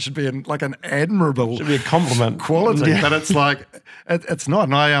 trying hard should be an admirable... Should be a compliment. ...quality, but it's like, it's not.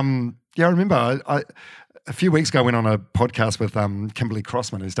 And I remember a few weeks ago I went on a podcast with Kimberly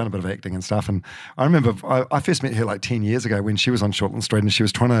Crossman, who's done a bit of acting and stuff, and I remember I first met her like 10 years ago when she was on Shortland Street, and she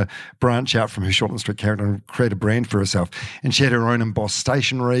was trying to branch out from her Shortland Street character and create a brand for herself, and she had her own embossed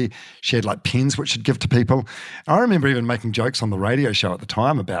stationery. She had like pens which she'd give to people. I remember even making jokes on the radio show at the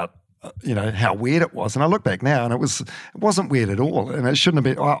time about how weird it was, and I look back now and it wasn't weird at all, and it shouldn't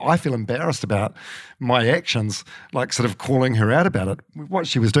have been. I feel embarrassed about my actions, like sort of calling her out about it. What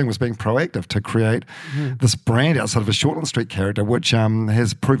she was doing was being proactive to create this brand outside of a Shortland Street character, which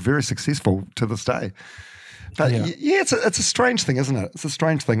has proved very successful to this day. But it's a strange thing, isn't it? It's a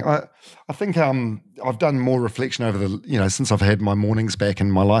strange thing. I think I've done more reflection over the since I've had my mornings back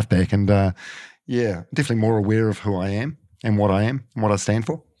and my life back, and definitely more aware of who I am and what I stand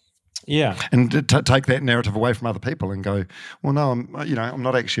for. Yeah, and to take that narrative away from other people and go, well, no, I'm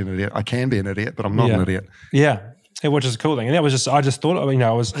not actually an idiot. I can be an idiot, but I'm not an idiot. Yeah, which is a cool thing. And that was I just thought,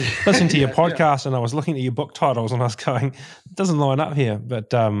 I was listening to your podcast and I was looking at your book titles and I was going, it doesn't line up here.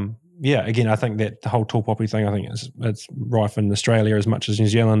 But again, I think that the whole tall poppy thing, I think it's rife in Australia as much as New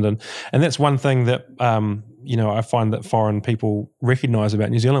Zealand, and that's one thing that I find that foreign people recognise about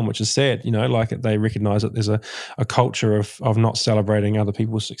New Zealand, which is sad. Like they recognise that there's a culture of not celebrating other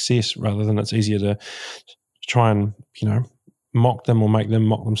people's success, rather than it's easier to try and mock them or make them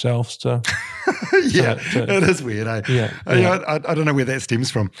mock themselves. It is weird. I don't know where that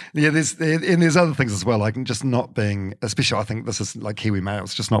stems from. There's other things as well, like just not being, especially I think this is like Kiwi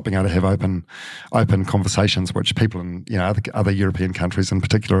males, just not being able to have open conversations, which people in other European countries in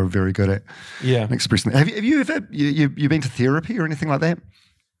particular are very good at. Expressing. Have you ever you been to therapy or anything like that?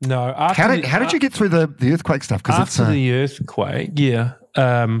 No. How did you get through the earthquake stuff? After the earthquake, Sorry,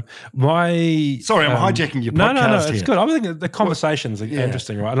 I'm hijacking your podcast. No, it's here. good. I think the conversations are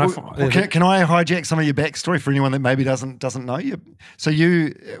interesting, right? And can I hijack some of your backstory for anyone that maybe doesn't know you? So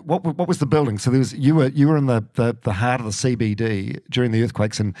what was the building? So you were in the heart of the CBD during the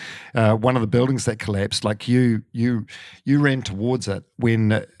earthquakes, and one of the buildings that collapsed. Like you ran towards it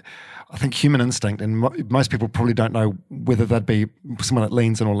when. I think human instinct, and most people probably don't know whether they'd be someone that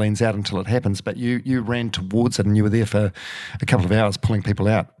leans in or leans out until it happens, but you ran towards it and you were there for a couple of hours pulling people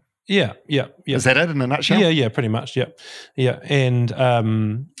out. Yeah. Is that it in a nutshell? Yeah, pretty much, yeah. And,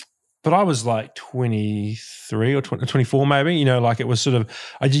 but I was like 23 or 24 maybe, you know, like it was sort of,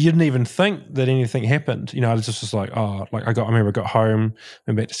 you didn't even think that anything happened. You know, I was just like, I remember I got home,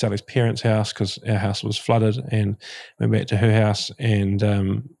 went back to Sally's parents' house because our house was flooded, and went back to her house, and,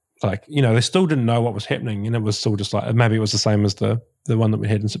 like, you know, they still didn't know what was happening, and it was still just like, maybe it was the same as the one that we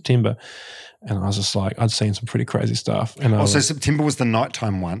had in September. And I was just like, I'd seen some pretty crazy stuff. And so September was the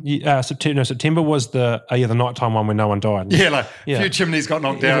nighttime one? September was the nighttime one when no one died. A few chimneys got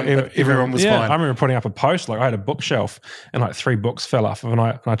knocked down, but everyone was fine. I remember putting up a post, like I had a bookshelf and like 3 books fell off, and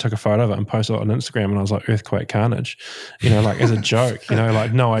I took a photo of it and posted it on Instagram, and I was like, earthquake carnage, you know, like as a joke, you know,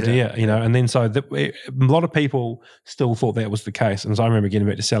 like no idea, you know. And then so a lot of people still thought that was the case. And so I remember getting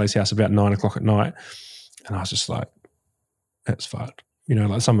back to Sally's house about 9 o'clock at night, and I was just like, that's fucked. You know,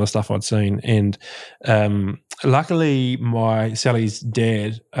 like some of the stuff I'd seen. And luckily Sally's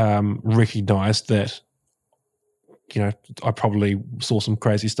dad recognised that, you know, I probably saw some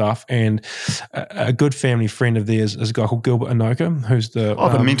crazy stuff. And a good family friend of theirs is a guy called Gilbert Anoka, who's the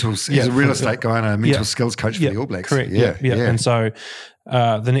he's a real estate guy and a mental skills coach for the All Blacks. Correct. Yeah. And so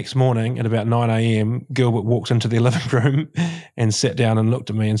the next morning at about 9 a.m, Gilbert walked into their living room and sat down and looked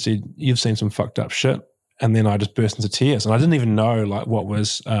at me and said, "You've seen some fucked up shit." And then I just burst into tears, and I didn't even know like what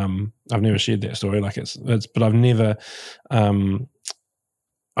was. I've never shared that story, like but I've never. I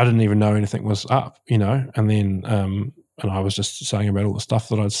didn't even know anything was up, you know. And then, and I was just saying about all the stuff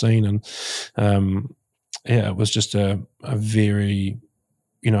that I'd seen, and it was just a very,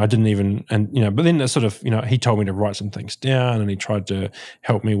 you know, I didn't even, and you know, but then sort of, you know, he told me to write some things down, and he tried to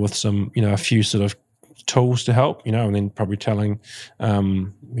help me with some, you know, a few sort of tools to help, you know, and then probably telling,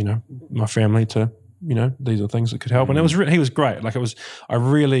 you know, my family to. You know, these are things that could help. And it was he was great. Like it was,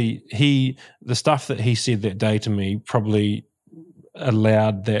 the stuff that he said that day to me probably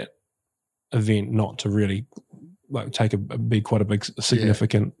allowed that event not to really like be quite a big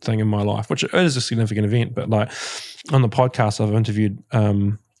significant thing in my life, which it is a significant event. But like on the podcast, I've interviewed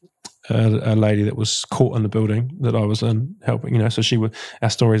a lady that was caught in the building that I was in helping, you know, so our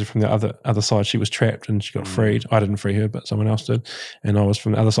stories are from the other side. She was trapped and she got freed. I didn't free her, but someone else did. And I was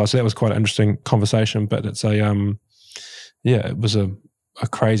from the other side. So that was quite an interesting conversation, but it's it was a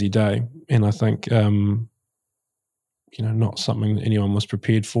crazy day. And I think, you know, not something that anyone was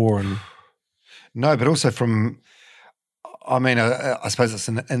prepared for. And no, but also I suppose it's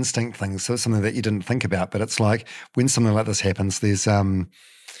an instinct thing. So it's something that you didn't think about, but it's like when something like this happens, there's,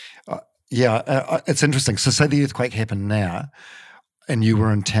 it's interesting. So say the earthquake happened now and you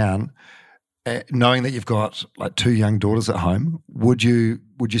were in town, knowing that you've got like 2 young daughters at home, would you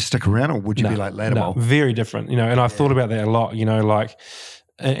stick around, or would you be like, later? No, very different, you know, and I've thought about that a lot, you know, like,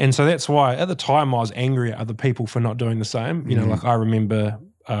 and so that's why at the time I was angry at other people for not doing the same. You know, like I remember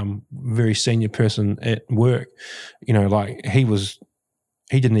very senior person at work, you know, like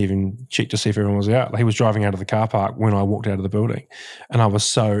he didn't even check to see if everyone was out. Like he was driving out of the car park when I walked out of the building, and I was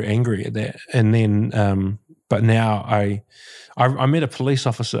so angry at that. And then, but now I met a police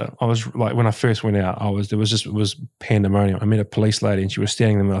officer. I was like, when I first went out, it was pandemonium. I met a police lady, and she was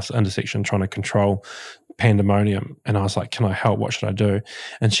standing in the middle of the intersection trying to control pandemonium. And I was like, "Can I help? What should I do?"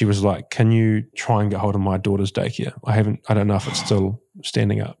 And she was like, "Can you try and get hold of my daughter's daycare? I don't know if it's still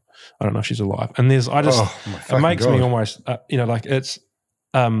standing up. I don't know if she's alive." And it makes me almost, you know, like it's.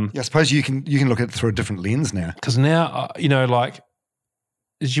 I suppose you can look at it through a different lens now. Because now, you know, like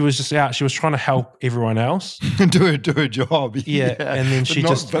she was just out. She was trying to help everyone else do her job. Yeah, and then she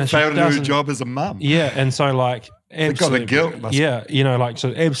failed to do her job as a mum. Yeah, and so like absolutely, got the guilt. Yeah, you know, like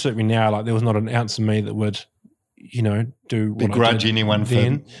so absolutely now, like there was not an ounce of me that would, you know, begrudge anyone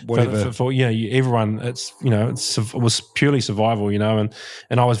then, for whatever. For everyone, it's, you know, it was purely survival, you know,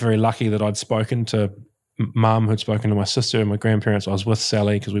 and I was very lucky that I'd spoken to Mum, who'd spoken to my sister and my grandparents. I was with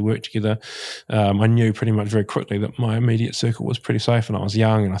Sally because we worked together. I knew pretty much very quickly that my immediate circle was pretty safe, and I was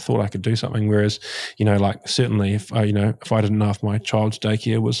young and I thought I could do something. Whereas, you know, like certainly if I didn't know if my child's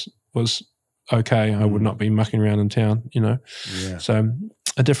daycare was okay, I would not be mucking around in town, you know. Yeah. So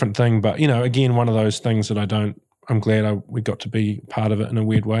a different thing, but you know, again, one of those things that I'm glad we got to be part of it in a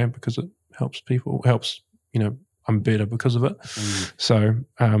weird way, because it helps people, you know, I'm better because of it. So,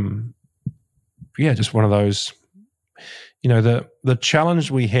 just one of those, the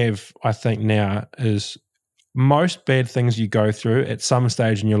challenge we have, I think now is most bad things you go through at some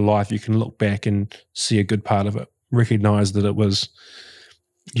stage in your life, you can look back and see a good part of it, recognize that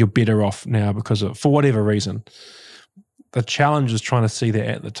you're better off now because of, for whatever reason. The challenge is trying to see that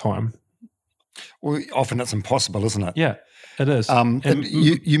at the time. Well, often it's impossible, isn't it? Yeah, it is. And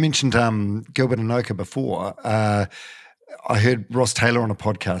you mentioned Gilbert Enoka before. I heard Ross Taylor on a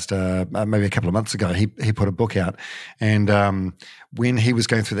podcast maybe a couple of months ago. He put a book out, and when he was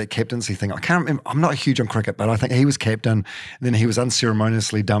going through that captaincy thing, I can't remember. I'm not huge on cricket, but I think he was captain. And then he was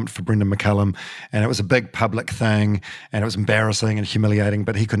unceremoniously dumped for Brendan McCullum, and it was a big public thing, and it was embarrassing and humiliating.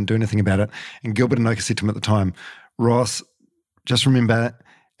 But he couldn't do anything about it. And Gilbert Enoka said to him at the time, "Ross, just remember,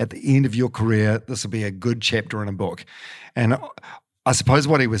 at the end of your career, this will be a good chapter in a book." And I suppose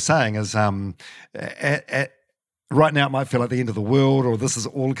what he was saying is, right now it might feel like the end of the world or this is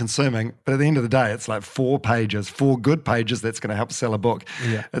all-consuming, but at the end of the day, it's like 4 good pages that's going to help sell a book.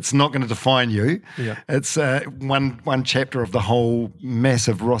 Yeah. It's not going to define you. Yeah. It's one chapter of the whole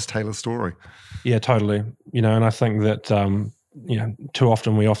massive Ross Taylor story. Yeah, totally. And I think that too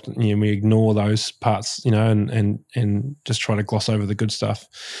often we ignore those parts, and just try to gloss over the good stuff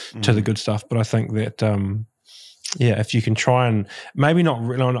to the good stuff. But I think that if you can try and maybe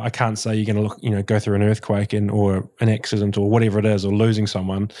not, I can't say you're going to go through an earthquake or an accident or whatever it is, or losing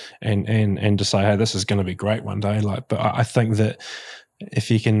someone and just say, hey, this is going to be great one day. But I think that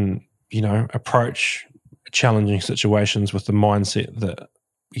if you can, approach challenging situations with the mindset that,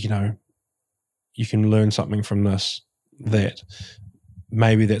 you can learn something from this, that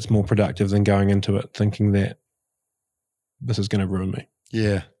maybe that's more productive than going into it thinking that this is going to ruin me.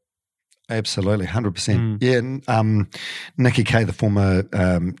 Yeah. Absolutely, 100%. Yeah, Nikki Kay, the former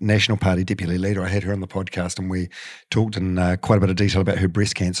National Party deputy leader, I had her on the podcast and we talked in quite a bit of detail about her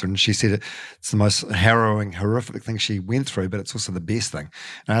breast cancer, and she said it's the most harrowing, horrific thing she went through, but it's also the best thing.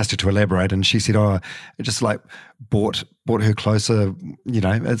 And I asked her to elaborate, and she said, it just like brought her closer,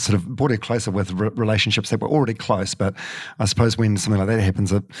 it sort of brought her closer with relationships that were already close, but I suppose when something like that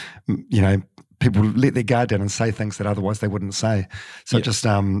happens, people let their guard down and say things that otherwise they wouldn't say. So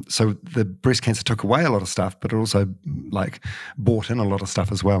so the breast cancer took away a lot of stuff, but it also brought in a lot of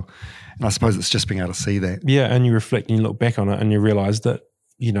stuff as well. And I suppose it's just being able to see that. Yeah, and you reflect and you look back on it and you realise that,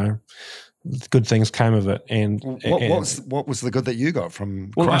 good things came of it. And what was the good that you got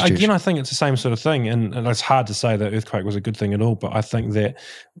from Christchurch? Again, I think it's the same sort of thing, and it's hard to say that earthquake was a good thing at all, but I think that,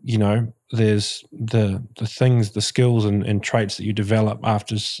 there's the things, the skills and traits that you develop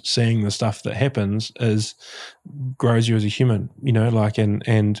after seeing the stuff that happens grows you as a human,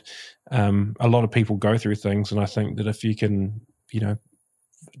 and a lot of people go through things, and I think that if you can, it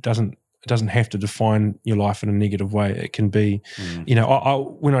doesn't have to define your life in a negative way. It can be,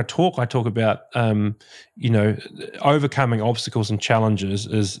 when I talk about, overcoming obstacles and challenges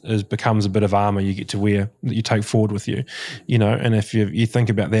is becomes a bit of armor you get to wear that you take forward with you, and if you think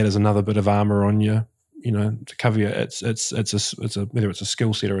about that as another bit of armor on you, to cover you, it's a whether it's a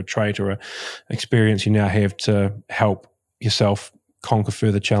skill set or a trait or a experience you now have to help yourself conquer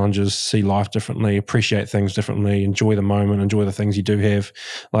further challenges, see life differently, appreciate things differently, enjoy the moment, enjoy the things you do have.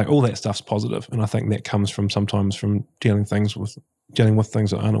 All that stuff's positive. And I think that comes sometimes from dealing with things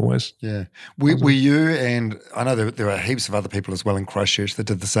that aren't always. Yeah. Were you, and I know there are heaps of other people as well in Christchurch that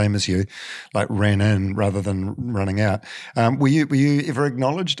did the same as you, ran in rather than running out. Were you ever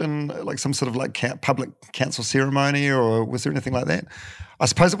acknowledged in some sort of public council ceremony, or was there anything like that? I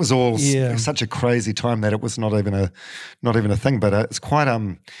suppose it was all such a crazy time that it was not even a thing, but it's quite I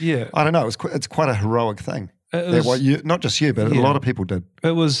don't know, it's quite a heroic thing. Not just you, but a lot of people did.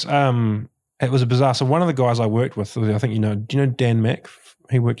 It was a bizarre. So one of the guys I worked with, I think do you know Dan Mack?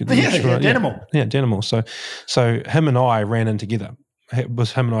 He worked at the Danimal. Yeah, Danimal. So him and I ran in together. It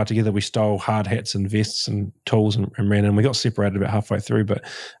was him and I together. We stole hard hats and vests and tools and ran in. We got separated about halfway through, but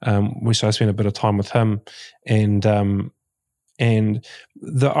I spent a bit of time with him, and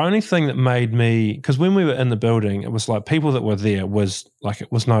the only thing that made me, because when we were in the building, it was people that were there was there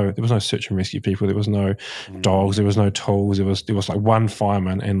was no search and rescue people, there was no dogs, there was no tools, there was one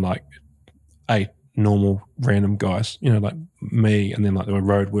fireman and 8 normal random guys, me, and then there were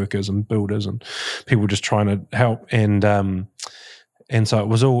road workers and builders and people just trying to help, and so it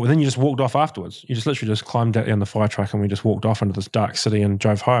was all. And then you just walked off afterwards. You just literally just climbed down the fire truck and we just walked off into this dark city and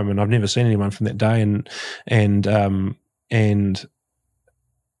drove home. And I've never seen anyone from that day. And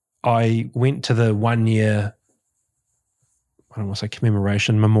I went to the 1 year, I don't want to say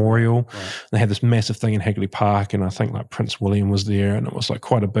commemoration, memorial. Right. They had this massive thing in Hagley Park, and I think Prince William was there, and it was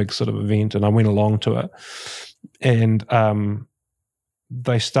quite a big sort of event, and I went along to it. and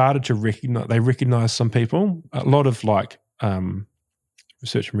they started to recognize some people, a lot of like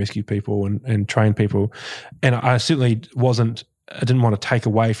search and rescue people and trained people, and I certainly I didn't want to take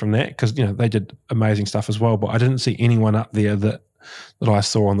away from that, because they did amazing stuff as well, but I didn't see anyone up there that I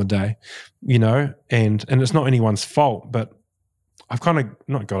saw on the day, and it's not anyone's fault, but I've kind of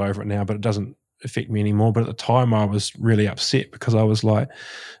not got over it now, but it doesn't affect me anymore. But at the time I was really upset, because I was like,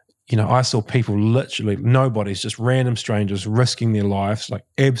 I saw people literally, nobody's, just random strangers risking their lives, like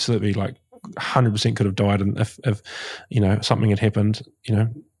absolutely, like 100% could have died, and if something had happened,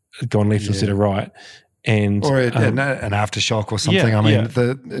 gone left instead of right. Or an aftershock or something. I mean,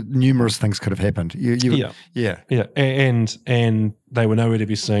 the numerous things could have happened. And they were nowhere to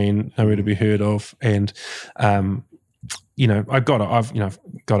be seen, nowhere to be heard of, and I've got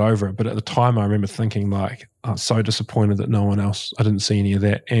over it. But at the time, I remember thinking like, I was so disappointed that no one else. I didn't see any of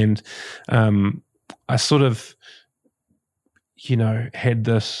that, and I sort of, had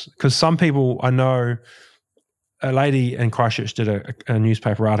this, because some people I know. A lady in Christchurch did a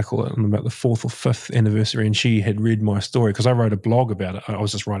newspaper article on about the 4th or 5th anniversary, and she had read my story, because I wrote a blog about it. I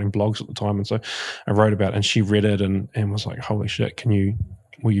was just writing blogs at the time, and so I wrote about it, and she read it and was like, holy shit,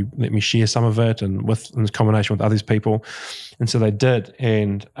 will you let me share some of it, and in combination with other people? And so they did,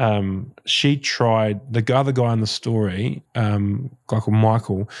 and she tried, the other guy in the story, a guy called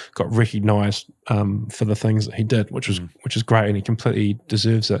Michael, got recognised for the things that he did, which is great, and he completely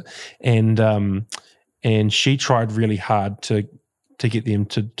deserves it. And she tried really hard to get them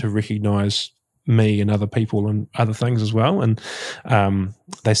to recognise me and other people and other things as well. And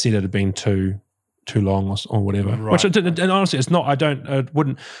they said it had been too long or whatever. Right. Which and honestly, it's not. I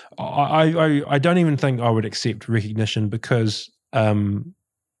don't even think I would accept recognition, because I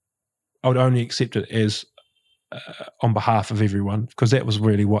would only accept it as on behalf of everyone, because that was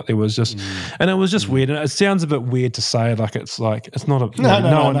really what there was just, and it was just weird. And it sounds a bit weird to say, like it's not a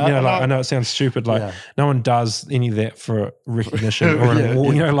no one. I know it sounds stupid. Like no one does any of that for recognition or an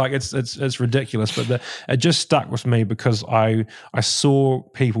award. Like it's ridiculous. But it just stuck with me, because I saw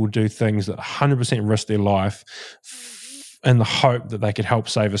people do things that 100% risk their life in the hope that they could help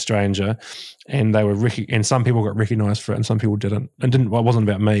save a stranger, and they were and some people got recognised for it, and some people didn't. It wasn't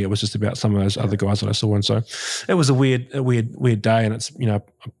about me; it was just about some of those other guys that I saw. And so, it was a weird day, and it's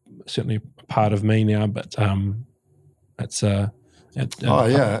certainly a part of me now. But it's I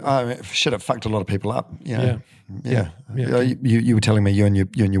mean, shit, it fucked a lot of people up. Yeah. You were telling me you and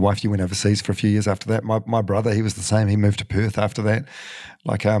your wife, you went overseas for a few years after that. My brother, he was the same. He moved to Perth after that.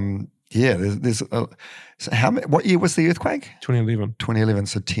 Like what year was the earthquake? 2011. 2011,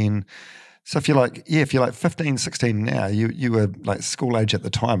 so 10. So if you're like 15, 16 now, you were like school age at the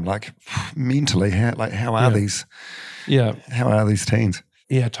time. Like mentally, how are these? Yeah, how are these teens?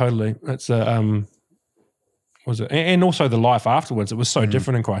 Yeah, totally. It's was it? And also the life afterwards. It was so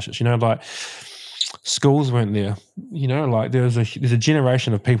different in Christchurch. Like schools weren't there. Like there's a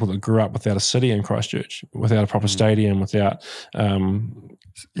generation of people that grew up without a city in Christchurch, without a proper stadium, without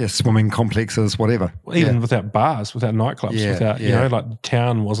swimming complexes, whatever. Even without bars, without nightclubs, without like the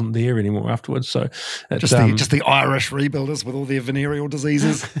town wasn't there anymore afterwards. So just the Irish rebuilders with all their venereal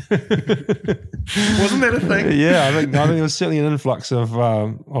diseases. Wasn't that a thing? Yeah, I think there was certainly an influx of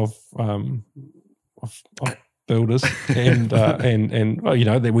builders, and well,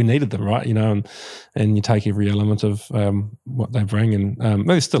 that we needed them, right? And you take every element of what they bring, and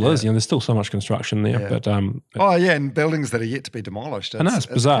there still is, there's still so much construction there, but and buildings that are yet to be demolished. I know, it's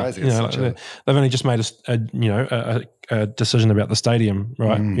bizarre. Crazy. They've only just made a decision about the stadium,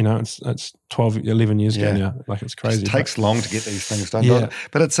 right? It's 11 years ago now. Like, it's crazy. It takes long to get these things done.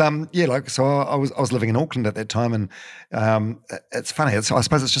 But it's so I was living in Auckland at that time, and it's funny. I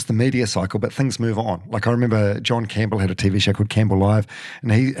suppose it's just the media cycle, but things move on. Like, I remember John Campbell had a TV show called Campbell Live,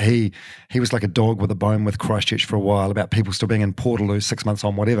 and he was like a dog with a bone with Christchurch for a while, about people still being in Portaloo 6 months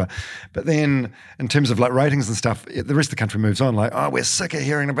on, whatever. But then in terms of like ratings and stuff, the rest of the country moves on. Like, we're sick of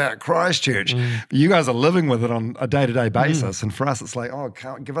hearing about Christchurch. But you guys are living with it on a day-to-day basis, and for us it's like,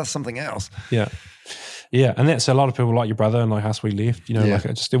 give us something else. And that's a lot of people like your brother and like us. We left, like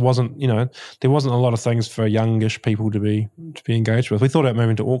it just, there wasn't a lot of things for youngish people to be engaged with. We thought about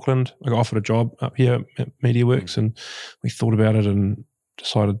moving to Auckland. I got offered a job up here at MediaWorks, and we thought about it and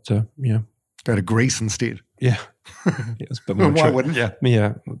decided to go to Greece instead. It's a bit more why wouldn't you?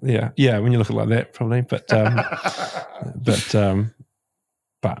 Yeah. When you look at it like that, probably. But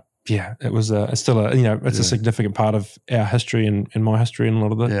yeah, it was it's still it's a significant part of our history and my history and a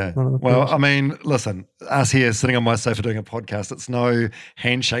lot of the Well, I mean, listen, us here sitting on my sofa doing a podcast, it's no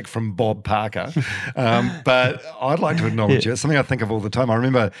handshake from Bob Parker, but I'd like to acknowledge you. It's something I think of all the time. I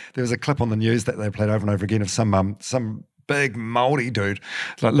remember there was a clip on the news that they played over and over again of some big Maori dude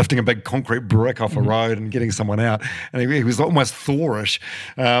like lifting a big concrete brick off a road and getting someone out, and he was almost Thorish.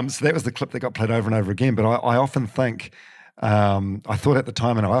 So that was the clip that got played over and over again. But I often think. I thought at the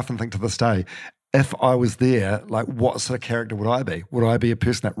time, and I often think to this day, if I was there, like what sort of character would I be? Would I be a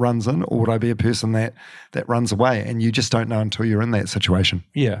person that runs in, or would I be a person that runs away? And you just don't know until you're in that situation.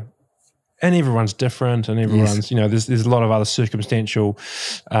 Yeah. And everyone's different, and everyone's, there's a lot of other circumstantial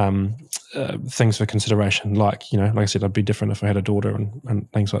things for consideration. Like I said, I'd be different if I had a daughter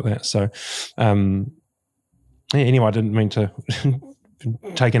and things like that. So, anyway, I didn't mean to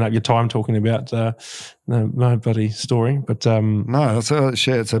taking up your time talking about my buddy story, but no, it's a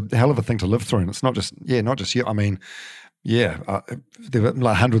hell of a thing to live through, and it's not just you. I mean, there were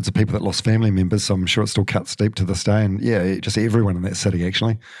like hundreds of people that lost family members, so I'm sure it still cuts deep to this day, and just everyone in that city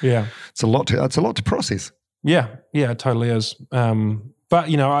actually. Yeah, it's a lot to process. Yeah, it totally is. But,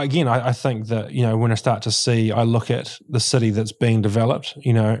 again, I think that, when I look at the city that's being developed,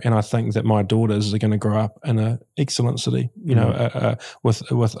 and I think that my daughters are going to grow up in an excellent city,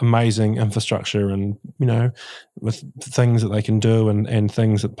 with amazing infrastructure and, with things that they can do and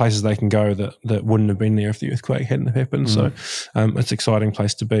things that places they can go that wouldn't have been there if the earthquake hadn't happened. So it's an exciting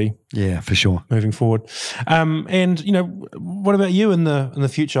place to be. Yeah, for sure. Moving forward. And, what about you in the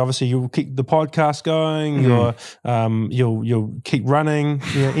future? Obviously, you'll keep the podcast going, you'll keep running.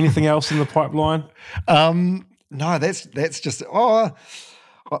 Anything else in the pipeline? No, that's just. I'm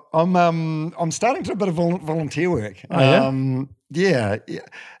starting to do a bit of volunteer work. Oh, yeah.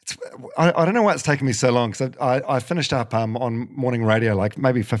 I don't know why it's taken me so long, because I finished up on morning radio like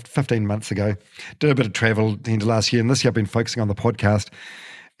maybe 15 months ago. Did a bit of travel the end of last year, and this year I've been focusing on the podcast.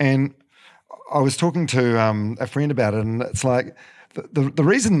 And I was talking to a friend about it, and it's like. The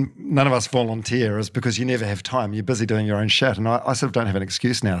reason none of us volunteer is because you never have time. You're busy doing your own shit, and I sort of don't have an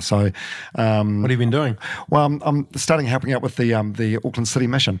excuse now. So, what have you been doing? Well, I'm starting helping out with the Auckland City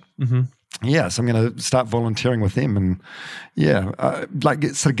Mission. Mm-hmm. Yeah, so I'm going to start volunteering with them, and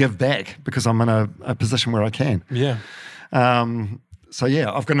sort of give back because I'm in a position where I can. Yeah. So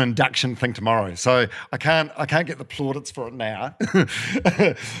I've got an induction thing tomorrow. So I can't get the plaudits for it now,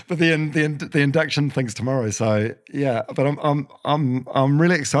 but the induction thing's tomorrow. So but I'm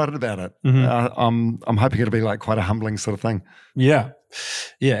really excited about it. Mm-hmm. I'm hoping it'll be like quite a humbling sort of thing. Yeah,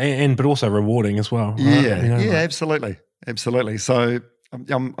 and but also rewarding as well. Right? Absolutely. So.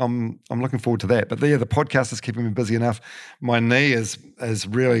 I'm looking forward to that. But the podcast is keeping me busy enough. My knee is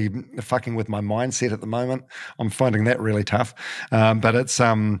really fucking with my mindset at the moment. I'm finding that really tough. But it's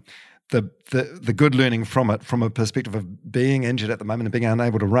the good learning from it, from a perspective of being injured at the moment and being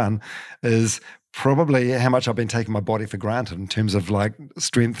unable to run, is probably how much I've been taking my body for granted in terms of like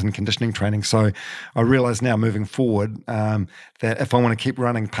strength and conditioning training. So I realize now moving forward that if I want to keep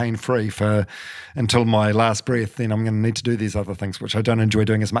running pain-free until my last breath, then I'm going to need to do these other things, which I don't enjoy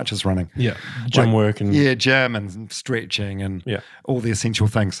doing as much as running. Yeah, gym work. And gym and stretching and all the essential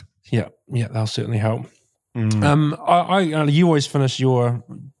things. Yeah, they'll certainly help. You always finish your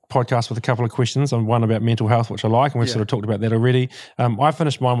podcast with a couple of questions, and one about mental health, which I like, and we've sort of talked about that already. I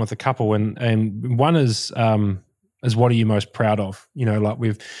finished mine with a couple, and one is what are you most proud of? Like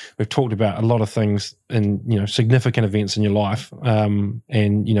we've talked about a lot of things and significant events in your life, and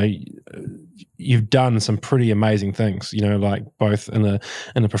you've done some pretty amazing things. Like both in a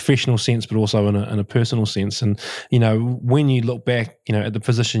professional sense, but also in a personal sense. And when you look back, at the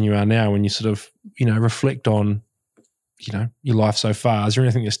position you are now, and you sort of reflect on your life so far, is there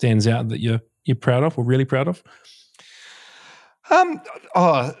anything that stands out that you're proud of or really proud of?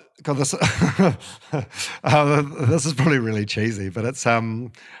 Oh God, this this is probably really cheesy, but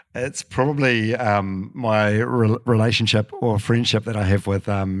it's probably my relationship or friendship that I have with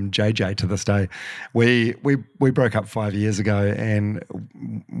JJ to this day. We broke up 5 years ago, and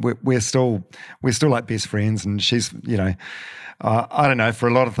we're still like best friends. And she's I don't know, for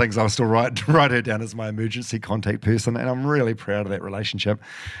a lot of things, I'll still write her down as my emergency contact person, and I'm really proud of that relationship.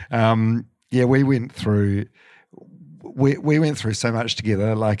 We went through so much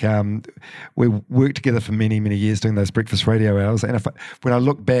together. Like we worked together for many, many years doing those breakfast radio hours. And when I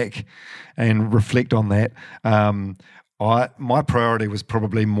look back and reflect on that, my priority was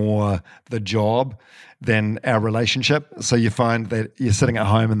probably more the job than our relationship. So you find that you're sitting at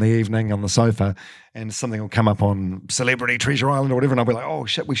home in the evening on the sofa and something will come up on Celebrity Treasure Island or whatever, and I'll be like, oh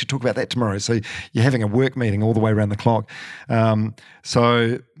shit, we should talk about that tomorrow. So you're having a work meeting all the way around the clock.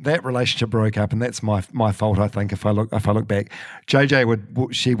 So that relationship broke up, and that's my fault, I think, if I look back.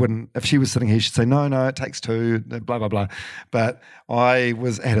 JJ she wouldn't, if she was sitting here, she'd say, no, it takes two, blah, blah, blah. But I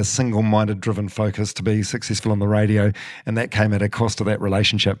had a single-minded driven focus to be successful on the radio, and that came at a cost of that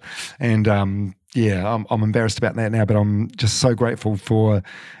relationship. And I'm embarrassed about that now, but I'm just so grateful for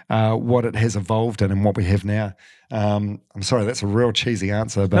what it has evolved in and what we have now. I'm sorry, that's a real cheesy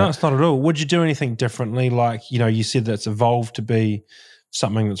answer. But no, it's not at all. Would you do anything differently? Like, you said that's evolved to be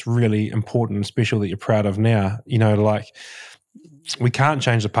something that's really important and special that you're proud of now. Like, we can't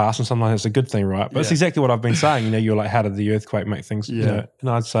change the past, and sometimes it's a good thing, right? But it's exactly what I've been saying. You're like, how did the earthquake make things? And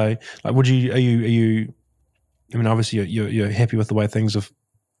I'd say, like, are you? I mean, obviously you're happy with the way things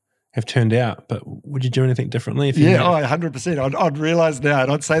have turned out, but would you do anything differently? If 100%. I'd realise now,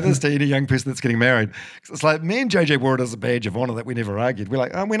 and I'd say this to any young person that's getting married. It's like me and JJ wore it as a badge of honour that we never argued. We're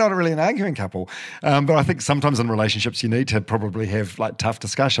like, we're not really an arguing couple. But I think sometimes in relationships you need to probably have like tough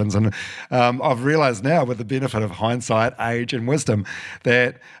discussions. And I've realised now, with the benefit of hindsight, age and wisdom,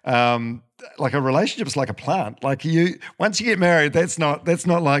 that like a relationship is like a plant. Like once you get married, that's not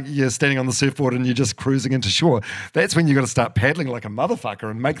like you're standing on the surfboard and you're just cruising into shore. That's when you got to start paddling like a motherfucker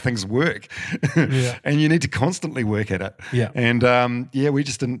and make things work. And you need to constantly work at it. And we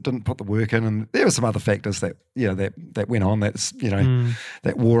just didn't put the work in, and there were some other factors that went on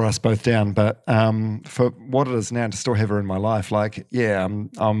that wore us both down. But for what it is now, to still have her in my life, like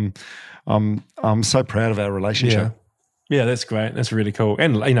I'm so proud of our relationship. Yeah, that's great. That's really cool,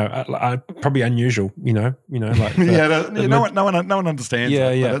 and probably unusual. No one understands.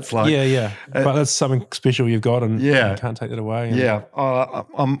 But it's like but that's something special you've got, and you can't take that away.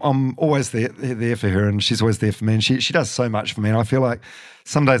 I'm always there for her, and she's always there for me, and she does so much for me. And I feel like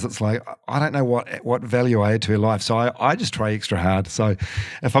some days it's like I don't know what value I add to her life, so I just try extra hard. So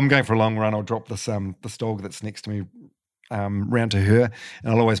if I'm going for a long run, I'll drop this dog that's next to me round to her,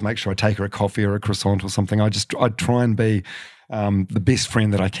 and I'll always make sure I take her a coffee or a croissant or something. I try and be the best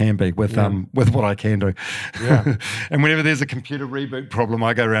friend that I can be with what I can do. And whenever there's a computer reboot problem,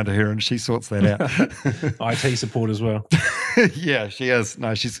 I go around to her and she sorts that out. IT support as well. Yeah, she is.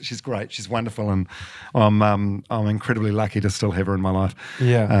 No, she's great. She's wonderful, and I'm incredibly lucky to still have her in my life.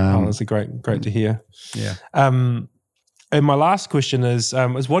 That's great to hear. And my last question is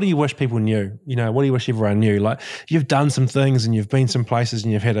what do you wish people knew? What do you wish everyone knew? Like, you've done some things and you've been some places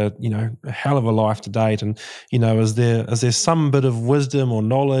and you've had a hell of a life to date. And, is there some bit of wisdom or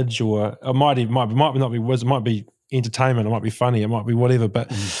knowledge, or it might not be wisdom, it might be entertainment, it might be funny, it might be whatever, but,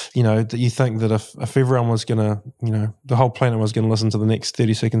 that you think that if everyone was going to, the whole planet was going to listen to the next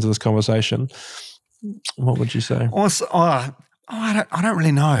 30 seconds of this conversation, what would you say? I don't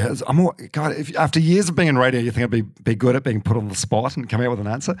really know. After years of being in radio, you think I'd be good at being put on the spot and coming out with an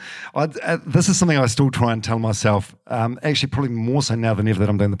answer. This is something I still try and tell myself, actually probably more so now than ever that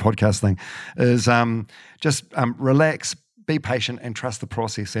I'm doing the podcast thing, is just relax, be patient, and trust the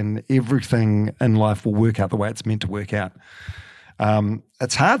process, and everything in life will work out the way it's meant to work out.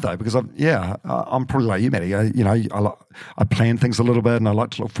 It's hard though, because I'm probably like you, Matty. I plan things a little bit, and I like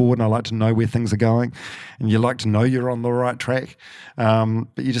to look forward, and I like to know where things are going, and you like to know you're on the right track. But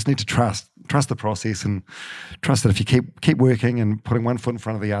you just need to trust the process, and trust that if you keep working and putting one foot in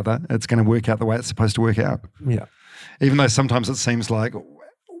front of the other, it's going to work out the way it's supposed to work out. Yeah. Even though sometimes it seems like,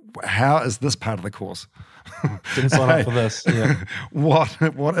 how is this part of the course? Didn't sign up for this. Yeah.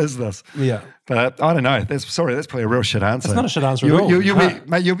 What is this? Yeah. But I don't know. That's probably a real shit answer. It's not a shit answer at all.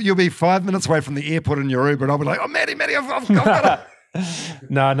 You'll be 5 minutes away from the airport in your Uber, and I'll be like, oh, Matty, I've got it.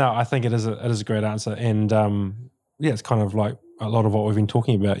 No, I think it is a great answer, and it's kind of like a lot of what we've been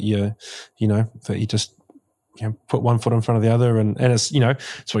talking about. That you just put one foot in front of the other, and it's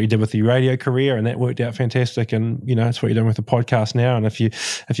it's what you did with your radio career, and that worked out fantastic, and it's what you're doing with the podcast now. And if you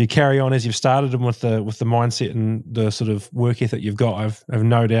carry on as you've started, and with the mindset and the sort of work ethic you've got, I've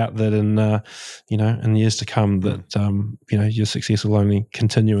no doubt that in in years to come that your success will only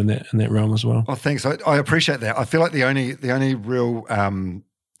continue in that realm as well. Oh, thanks. I appreciate that. I feel like the only real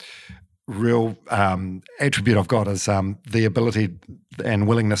real attribute I've got is the ability and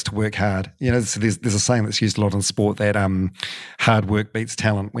willingness to work hard. So there's a saying that's used a lot in sport that hard work beats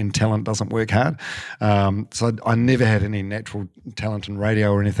talent when talent doesn't work hard. So I never had any natural talent in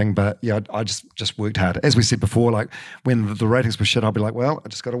radio or anything, but I just worked hard. As we said before, like when the ratings were shit, I'd be like, well, I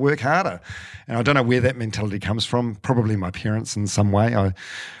just got to work harder. And I don't know where that mentality comes from. Probably my parents in some way. I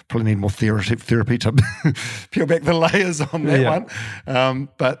probably need more therapy to peel back the layers on that one.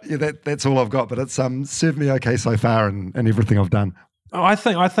 But that's all I've got. But it's served me okay so far in everything I've done. Oh, I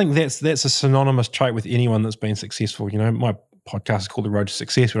think that's a synonymous trait with anyone that's been successful. My podcast is called The Road to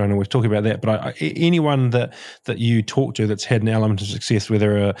Success. We don't always talk about that, but anyone that you talk to that's had an element of success,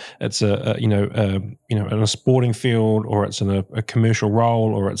 whether it's in a sporting field, or it's in a commercial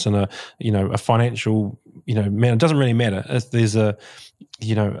role, or it's in a financial man, it doesn't really matter. There's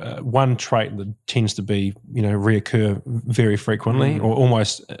one trait that tends to be reoccur very frequently, or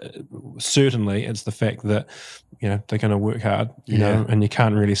almost certainly. It's the fact that they're going to work hard, and you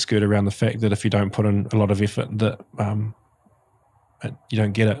can't really skirt around the fact that if you don't put in a lot of effort, that you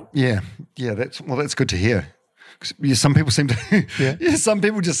don't get it. Yeah. That's good to hear. Some people seem to, some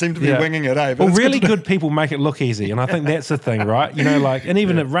people just seem to be winging it. But well, really good people make it look easy, and I think that's the thing, right? And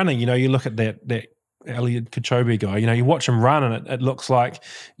even at running, you look at that Eliud Kipchoge guy, you watch him run, and it looks like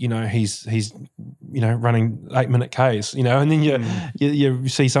he's running 8-minute Ks, and then you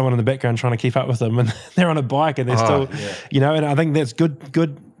see someone in the background trying to keep up with them, and they're on a bike and they're still and I think that's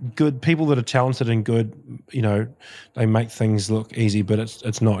good people that are talented and good, they make things look easy, but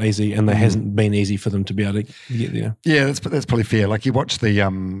it's not easy, and it hasn't been easy for them to be able to get there. Yeah, that's probably fair. Like you watch the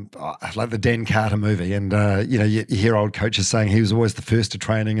like the Dan Carter movie, and you hear old coaches saying he was always the first to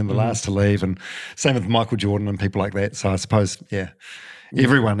training and the last to leave, and same with Michael Jordan and people like that. So I suppose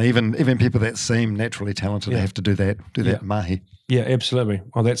everyone, even people that seem naturally talented, have to do that mahi. Yeah, absolutely.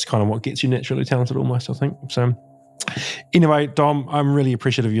 Well, that's kind of what gets you naturally talented, almost, I think. So anyway, Dom, I'm really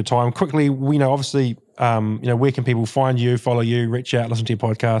appreciative of your time. Quickly, we know obviously, where can people find you, follow you, reach out, listen to your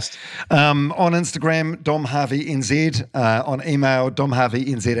podcast? On Instagram, Dom Harvey NZ, on email,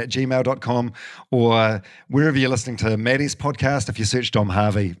 domharveynz@gmail.com, or wherever you're listening to Maddie's podcast. If you search Dom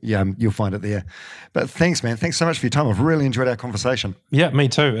Harvey, you'll find it there. But thanks, man. Thanks so much for your time. I've really enjoyed our conversation. Yeah, me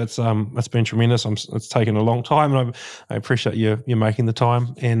too. It's been tremendous. It's taken a long time, and I appreciate you making the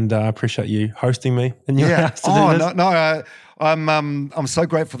time, and I appreciate you hosting me in your house to do this. No. I'm so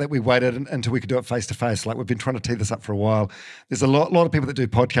grateful that we waited until we could do it face to face. Like, we've been trying to tee this up for a while. There's a lot of people that do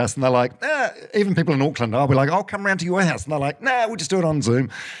podcasts, and they're like, even people in Auckland, I'll be like, I'll come around to your house, and they're like, we'll just do it on Zoom.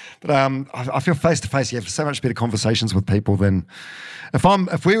 But I feel face to face, you have so much better conversations with people than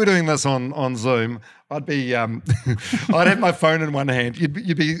if we were doing this on Zoom. I'd be I'd have my phone in one hand.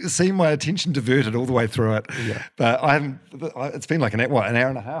 You'd be seeing my attention diverted all the way through it. Yeah. But I haven't. It's been like an hour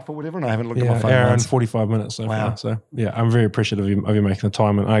and a half or whatever, and I haven't looked at my phone. Hour and 45 minutes so far. So I'm very appreciative of you making the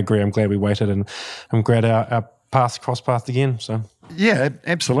time, and I agree. I'm glad we waited, and I'm glad our paths crossed again. So. Yeah,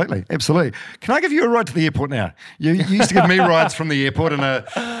 absolutely. Can I give you a ride to the airport now? You used to give me rides from the airport in a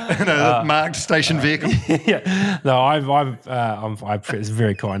marked station vehicle. Yeah, no, it's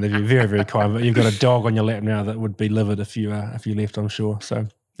very kind of you, very, very kind. But you've got a dog on your lap now that would be livid if you left, I'm sure. So,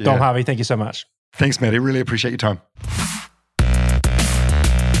 Dom Harvey, thank you so much. Thanks, Matty. Really appreciate your time.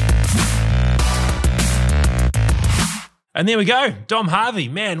 And there we go, Dom Harvey.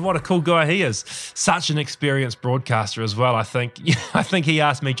 Man, what a cool guy he is. Such an experienced broadcaster as well. I think he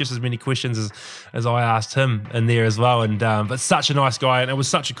asked me just as many questions as I asked him in there as well. And but such a nice guy, and it was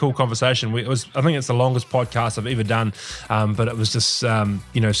such a cool conversation. I think it's the longest podcast I've ever done. But it was just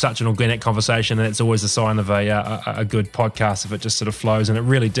such an organic conversation, and it's always a sign of a good podcast if it just sort of flows, and it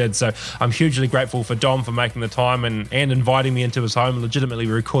really did. So I'm hugely grateful for Dom for making the time and inviting me into his home. Legitimately,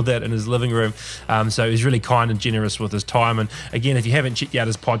 we record that in his living room. So he's really kind and generous with his time. And again, if you haven't checked out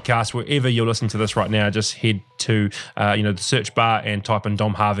his podcast, wherever you're listening to this right now, just head to the search bar and type in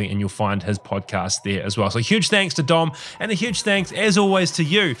Dom Harvey, and you'll find his podcast there as well. So huge thanks to Dom, and a huge thanks as always to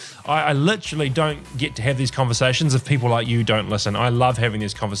you. I literally don't get to have these conversations if people like you don't listen. I love having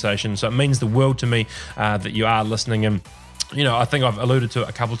these conversations, so it means the world to me that you are listening. And I think I've alluded to it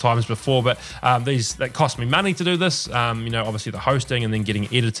a couple of times before, but that cost me money to do this. Obviously the hosting and then getting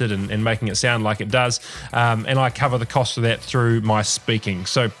it edited and making it sound like it does. And I cover the cost of that through my speaking.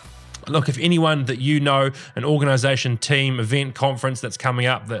 So Look, if anyone that you know, an organisation, team, event, conference that's coming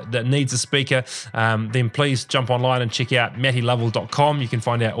up that needs a speaker, then please jump online and check out mattylovell.com. You can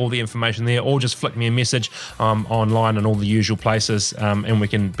find out all the information there, or just flick me a message online and all the usual places, and we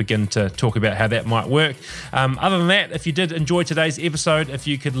can begin to talk about how that might work. Other than that, if you did enjoy today's episode, if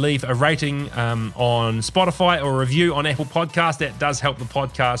you could leave a rating on Spotify or a review on Apple Podcasts, that does help the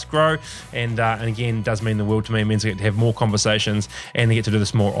podcast grow, and again, does mean the world to me. It means I get to have more conversations and I get to do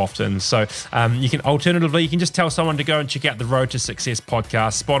this more often. So you can just tell someone to go and check out the Road to Success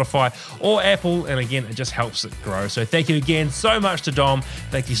podcast, Spotify or Apple, and again, it just helps it grow. So thank you again so much to Dom.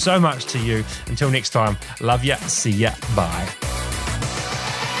 Thank you so much to you. Until next time, love ya, see ya, bye.